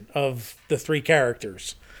projection of the three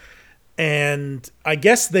characters. And I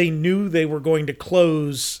guess they knew they were going to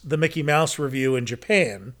close the Mickey Mouse Revue in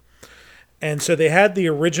Japan. And so they had the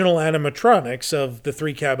original animatronics of the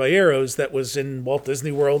Three Caballeros that was in Walt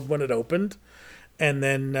Disney World when it opened, and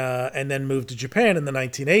then moved to Japan in the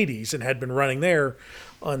 1980s and had been running there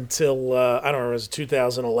until, I don't know, it was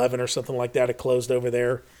 2011 or something like that. It closed over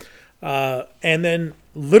there. And then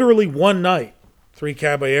literally one night, Three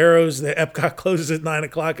Caballeros, the Epcot closes at 9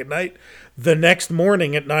 o'clock at night. The next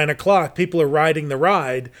morning at 9 o'clock, people are riding the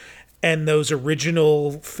ride, and those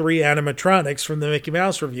original three animatronics from the Mickey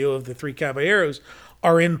Mouse Revue of the Three Caballeros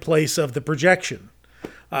are in place of the projection.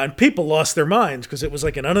 And people lost their minds because it was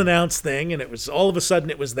like an unannounced thing, and it was all of a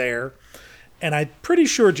sudden it was there. and I'm pretty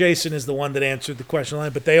sure Jason is the one that answered the question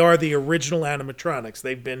line, but they are the original animatronics.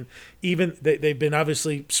 They've been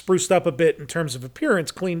obviously spruced up a bit in terms of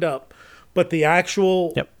appearance, cleaned up, but the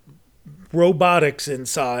actual robotics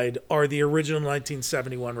inside are the original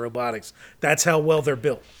 1971 robotics. That's how well they're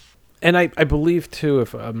built. And I believe, too,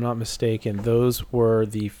 if I'm not mistaken, those were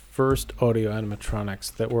the first audio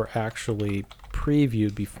animatronics that were actually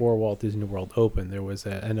previewed before Walt Disney World opened. There was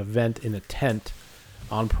an event in a tent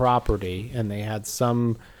on property, and they had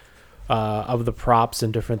some of the props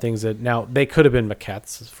and different things that now they could have been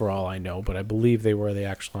maquettes for all I know, but I believe they were the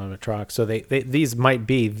actual animatronics. So these might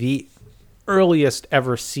be the earliest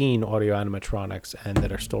ever seen audio animatronics and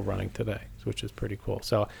that are still running today, which is pretty cool.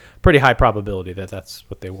 So pretty high probability that that's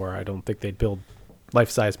what they were. I don't think they'd build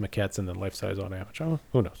life-size maquettes and then life-size audio animatronics.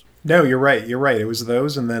 Who knows? No, you're right. It was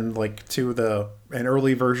those, and then like an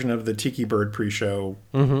early version of the Tiki Bird pre-show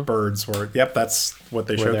birds were. Yep, that's what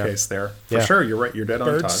they showcased there. For sure, you're right. You're dead on,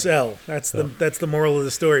 Todd. Birds sell. That's the moral of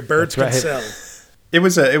the story. Birds can sell. It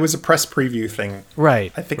was a press preview thing,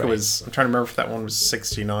 right? I think it was. I'm trying to remember if that one was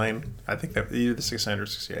 69. I think that either the 69 or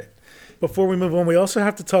 68. Before we move on, we also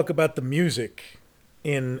have to talk about the music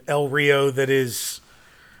in El Rio that is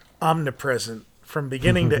omnipresent from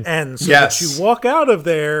beginning to end. So that you walk out of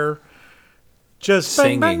there just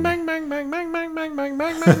singing. Bang bang bang bang bang bang bang bang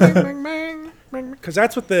bang bang bang bang bang, because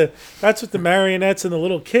that's what the marionettes and the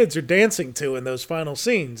little kids are dancing to in those final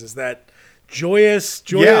scenes. Is that joyous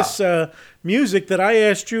music that I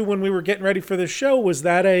asked you when we were getting ready for the show? Was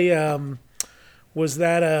that an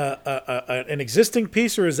existing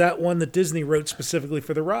piece, or is that one that Disney wrote specifically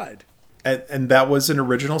for the ride? And that was an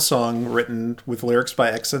original song written with lyrics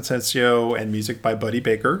by Exentencio and music by Buddy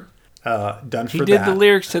Baker. Done for that. He did the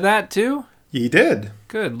lyrics to that too? He did.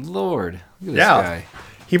 Good Lord. Look at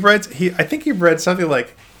this guy. I think he read something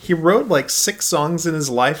like he wrote like 6 songs in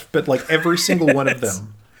his life, but like every single one of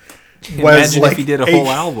them was Imagine like if he did a whole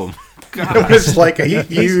album. God. It was like a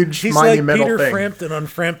huge he's monumental like Peter thing. Frampton on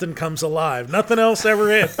Frampton Comes Alive. Nothing else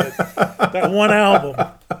ever hit but that one album.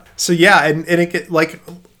 So yeah, and it like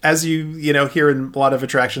as you hear in a lot of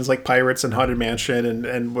attractions like Pirates and Haunted Mansion,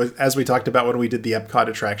 and as we talked about when we did the Epcot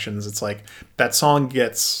attractions, it's like that song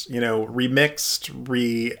gets remixed,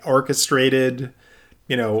 reorchestrated,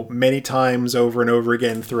 many times over and over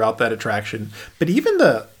again throughout that attraction. But even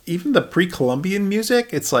the pre-Columbian music,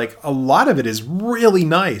 it's like a lot of it is really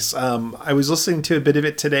nice. I was listening to a bit of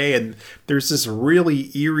it today, and there's this really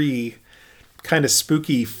eerie, kind of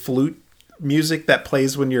spooky flute music that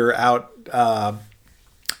plays when you're out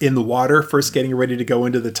in the water, first getting ready to go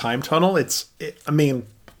into the time tunnel.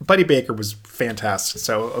 Buddy Baker was fantastic.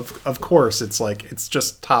 So of course it's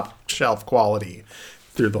just top shelf quality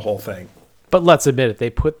through the whole thing. But let's admit it, they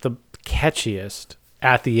put the catchiest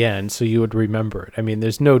at the end so you would remember it. I mean,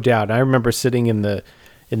 there's no doubt. I remember sitting in the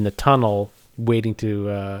tunnel waiting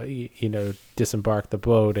to disembark the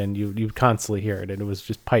boat, and you constantly hear it, and it was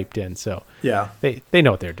just piped in. So yeah, they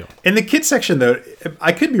know what they're doing. In the kids section, though,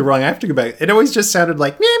 I could be wrong. I have to go back. It always just sounded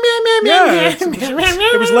like meow meow meow meow.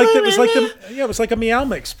 It was like a Meow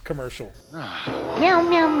Mix commercial. Meow,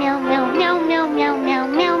 meow, meow, meow, meow, meow, meow, meow,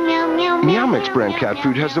 meow, meow, meow. Meow Mix brand cat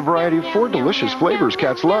food has a variety of 4 delicious flavors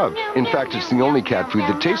cats love. In fact, it's the only cat food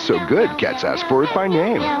that tastes so good, cats ask for it by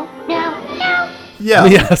name. Meow, meow, meow. Yeah,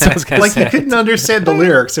 like you couldn't understand the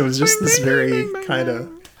lyrics. It was just this very kind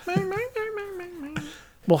of...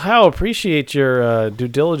 Well, Hal, appreciate your due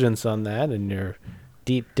diligence on that and your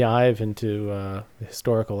deep dive into the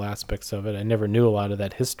historical aspects of it. I never knew a lot of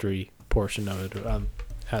that history portion of it,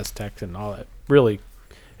 Aztecs and all that. Really,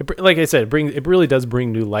 like I said, it really does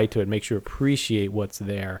bring new light to it. It makes you appreciate what's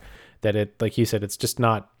there. That it, like you said, it's just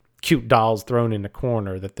not cute dolls thrown in a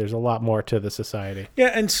corner, that there's a lot more to the society.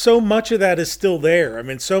 Yeah, and so much of that is still there. I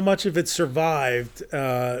mean, so much of it survived,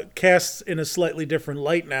 cast in a slightly different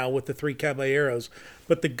light now with the 3 Caballeros,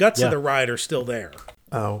 but the guts of the ride are still there.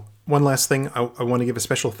 One last thing, I want to give a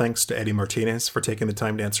special thanks to Eddie Martinez for taking the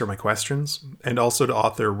time to answer my questions, and also to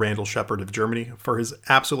author Randall Shepard of Germany for his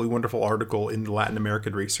absolutely wonderful article in the Latin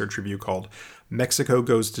American Research Review called Mexico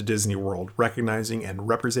Goes to Disney World, Recognizing and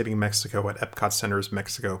Representing Mexico at Epcot Center's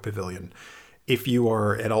Mexico Pavilion. If you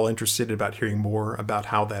are at all interested about hearing more about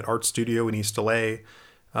how that art studio in East LA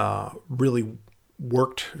really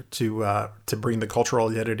worked to bring the cultural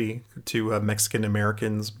identity to Mexican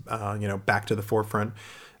Americans, back to the forefront,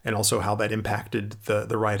 and also how that impacted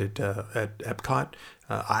the ride at Epcot,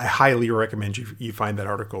 I highly recommend you find that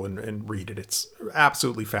article and read it. It's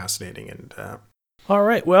absolutely fascinating. And all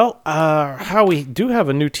right, well, how we do have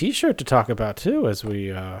a new T-shirt to talk about too as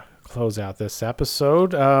we close out this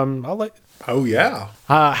episode. I'll let. Oh yeah.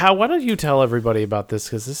 Hal, why don't you tell everybody about this?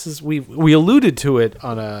 Because this is we alluded to it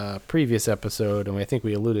on a previous episode, and I think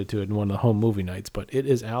we alluded to it in one of the home movie nights. But it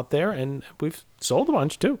is out there, and we've sold a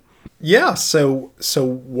bunch too. Yeah. So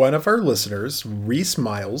one of our listeners, Reese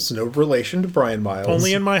Miles, no relation to Brian Miles,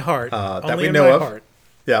 only in my heart, that we know of. Heart.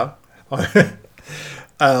 Yeah.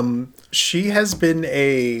 She has been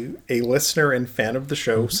a listener and fan of the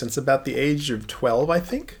show since about the age of 12, I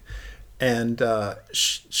think. And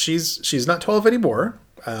she's not 12 anymore,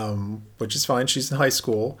 which is fine. She's in high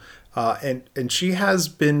school, and she has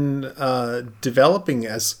been developing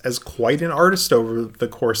as quite an artist over the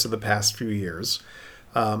course of the past few years.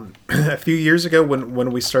 A few years ago,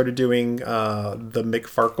 when we started doing the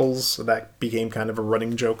McFarkles, that became kind of a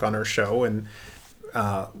running joke on our show. And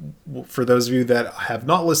for those of you that have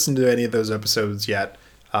not listened to any of those episodes yet,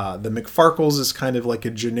 the McFarkles is kind of like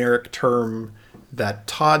a generic term that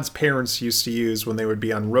Todd's parents used to use when they would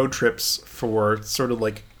be on road trips for sort of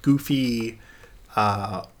like goofy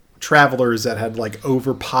travelers that had like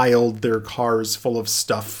overpiled their cars full of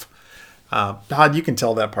stuff. Todd, you can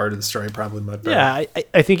tell that part of the story probably much better. Yeah,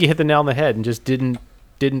 I think you hit the nail on the head, and just didn't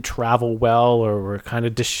travel well, or were kind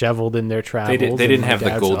of disheveled in their travels. They didn't have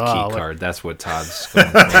the gold key card. That's what Todd's going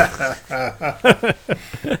for.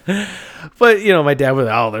 But, my dad was,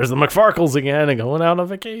 there's the McFarkles again and going out on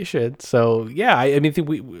vacation. So, yeah, I mean, to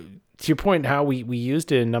your point, how we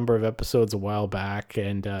used it in a number of episodes a while back,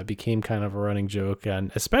 and became kind of a running joke, and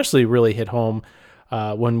especially really hit home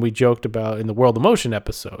when we joked about in the World of Motion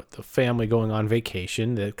episode, the family going on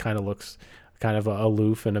vacation that kind of looks kind of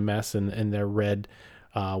aloof and a mess in their red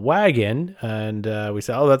wagon, and we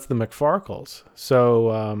said, that's the McFarkles.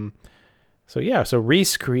 So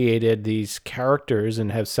Reese created these characters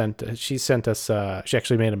and she sent us, she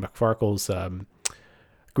actually made a McFarkles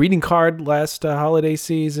greeting card last holiday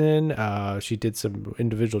season. She did some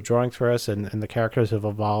individual drawings for us, and the characters have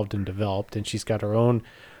evolved and developed, and she's got her own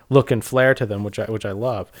look and flair to them, which I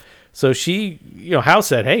love. So she, Hal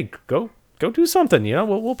said, hey, go do something,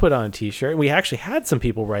 we'll put on a t-shirt. We actually had some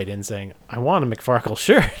people write in saying, I want a McFarkle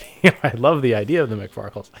shirt. I love the idea of the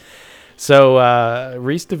McFarkles. So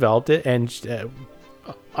Reese developed it, and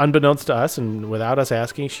unbeknownst to us and without us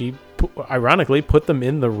asking, she ironically put them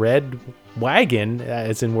in the red wagon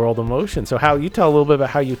as in World of Motion. So Hal, you tell a little bit about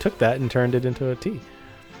how you took that and turned it into a tee.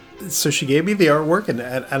 So she gave me the artwork,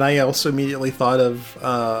 and I also immediately thought of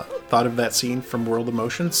that scene from World of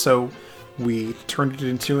Motion. So we turned it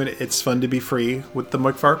into an It's Fun to Be Free with the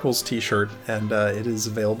McFarkles t-shirt, and it is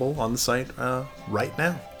available on the site right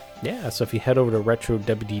now. Yeah, so if you head over to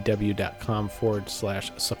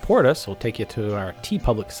retrowdw.com/support us, we'll take you to our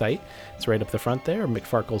TeePublic site. It's right up the front there,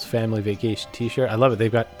 McFarkle's Family Vacation t-shirt. I love it.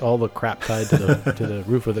 They've got all the crap tied to the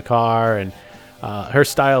roof of the car, and her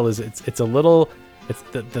style is it's a little. It's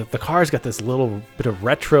the car's got this little bit of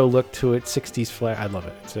retro look to it, 60s flair. I love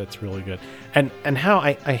it. It's really good. And how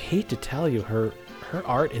I hate to tell you, her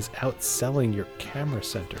art is outselling your Camera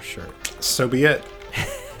Center shirt. So be it.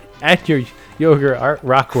 And your Yoga Art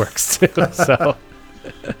Rockworks too. So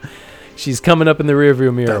she's coming up in the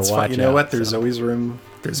rearview mirror. That's watch fine. You know out, what? There's always room.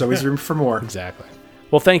 There's always room for more. Exactly.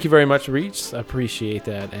 Well, thank you very much, Reach. I appreciate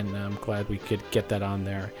that, and I'm glad we could get that on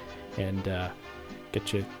there and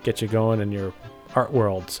get you going in your art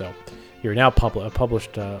world. So you're now a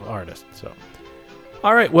published artist. So.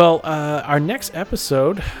 All right, well, our next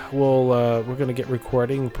episode, we're going to get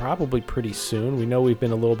recording probably pretty soon. We know we've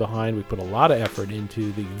been a little behind. We put a lot of effort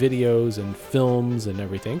into the videos and films and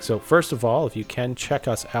everything. So first of all, if you can, check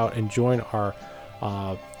us out and join our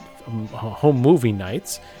home movie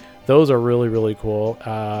nights. Those are really, really cool.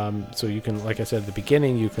 So you can, like I said at the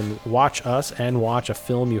beginning, you can watch us and watch a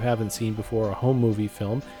film you haven't seen before, a home movie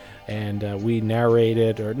film. And we narrate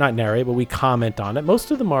it, or not narrate, but we comment on it. Most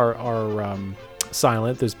of them are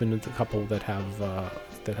silent. There's been a couple that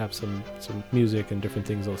have some music and different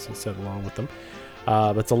things also said along with them.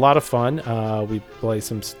 But it's a lot of fun. We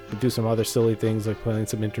do some other silly things like playing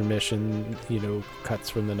some intermission, cuts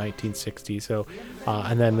from the 1960s. So,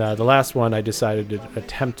 and then the last one, I decided to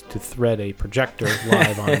attempt to thread a projector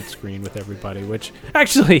live on screen with everybody. Which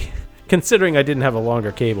actually, considering I didn't have a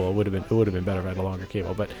longer cable, it would have been better if I had a longer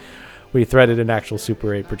cable. But we threaded an actual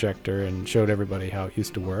Super 8 projector and showed everybody how it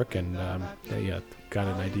used to work, and got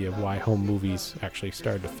an idea of why home movies actually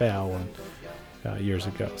started to fail years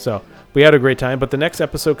ago. So we had a great time. But the next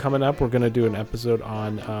episode coming up, we're going to do an episode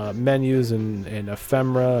on menus and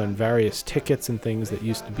ephemera and various tickets and things that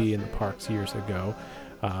used to be in the parks years ago,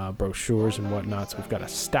 brochures and whatnot. So we've got a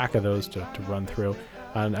stack of those to run through.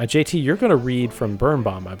 And JT, you're going to read from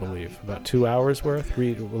Birnbaum, I believe, about 2 hours worth,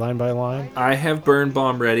 read line by line. I have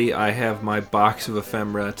Birnbaum ready. I have my box of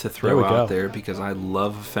ephemera to throw out there because I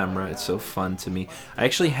love ephemera. It's so fun to me. I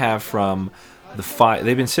actually have from the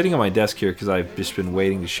they've been sitting on my desk here because I've just been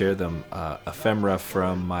waiting to share them. Ephemera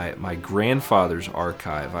from my grandfather's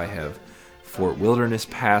archive. I have Fort Wilderness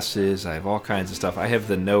passes. I have all kinds of stuff. I have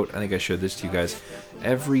the note. I think I showed this to you guys.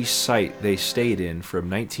 Every site they stayed in from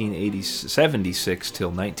 1976 till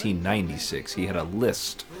 1996. He had a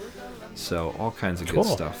list. So all kinds of good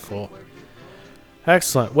stuff. Cool.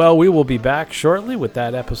 Excellent. Well, we will be back shortly with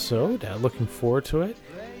that episode. Looking forward to it.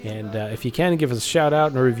 And if you can, give us a shout out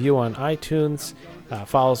and a review on iTunes.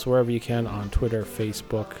 Follow us wherever you can on Twitter,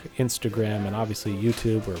 Facebook, Instagram, and obviously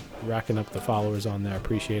YouTube. We're racking up the followers on there.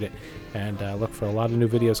 Appreciate it. And look for a lot of new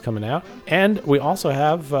videos coming out. And we also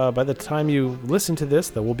have, by the time you listen to this,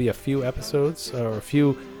 there will be a few episodes or a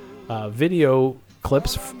few video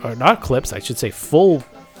clips, or not clips, I should say full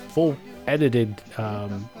edited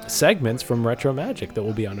segments from Retro Magic that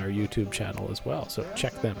will be on our YouTube channel as well. So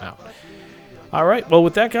check them out. All right. Well,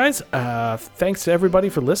 with that, guys, thanks to everybody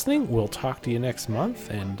for listening. We'll talk to you next month,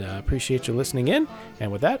 and appreciate you listening in. And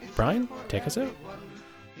with that, Brian, take us out.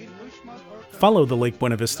 Follow the Lake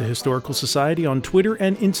Buena Vista Historical Society on Twitter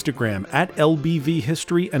and Instagram at LBV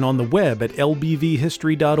History and on the web at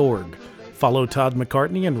lbvhistory.org. Follow Todd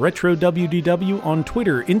McCartney and Retro WDW on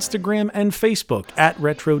Twitter, Instagram, and Facebook at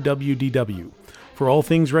Retro WDW. For all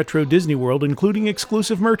things Retro Disney World, including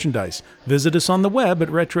exclusive merchandise, visit us on the web at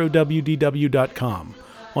retrowdw.com.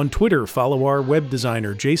 On Twitter, follow our web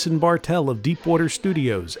designer Jason Bartel of Deepwater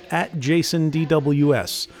Studios at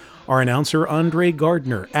JasonDWS, our announcer Andre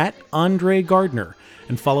Gardner at Andre Gardner,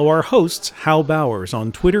 and follow our hosts Hal Bowers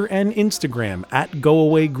on Twitter and Instagram at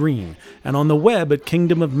GoAwayGreen, and on the web at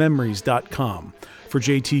kingdomofmemories.com. For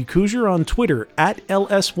JT Cougar on Twitter at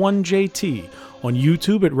LS1JT, on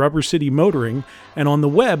YouTube at Rubber City Motoring, and on the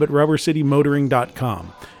web at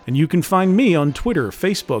rubbercitymotoring.com. And you can find me on Twitter,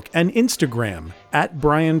 Facebook, and Instagram at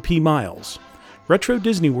Brian P. Miles. Retro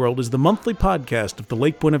Disney World is the monthly podcast of the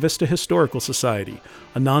Lake Buena Vista Historical Society,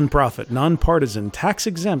 a nonprofit, nonpartisan,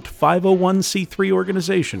 tax-exempt 501c3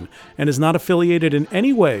 organization, and is not affiliated in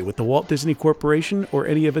any way with the Walt Disney Corporation or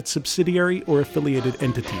any of its subsidiary or affiliated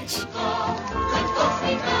entities.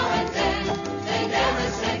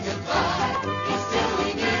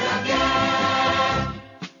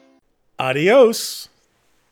 Adios.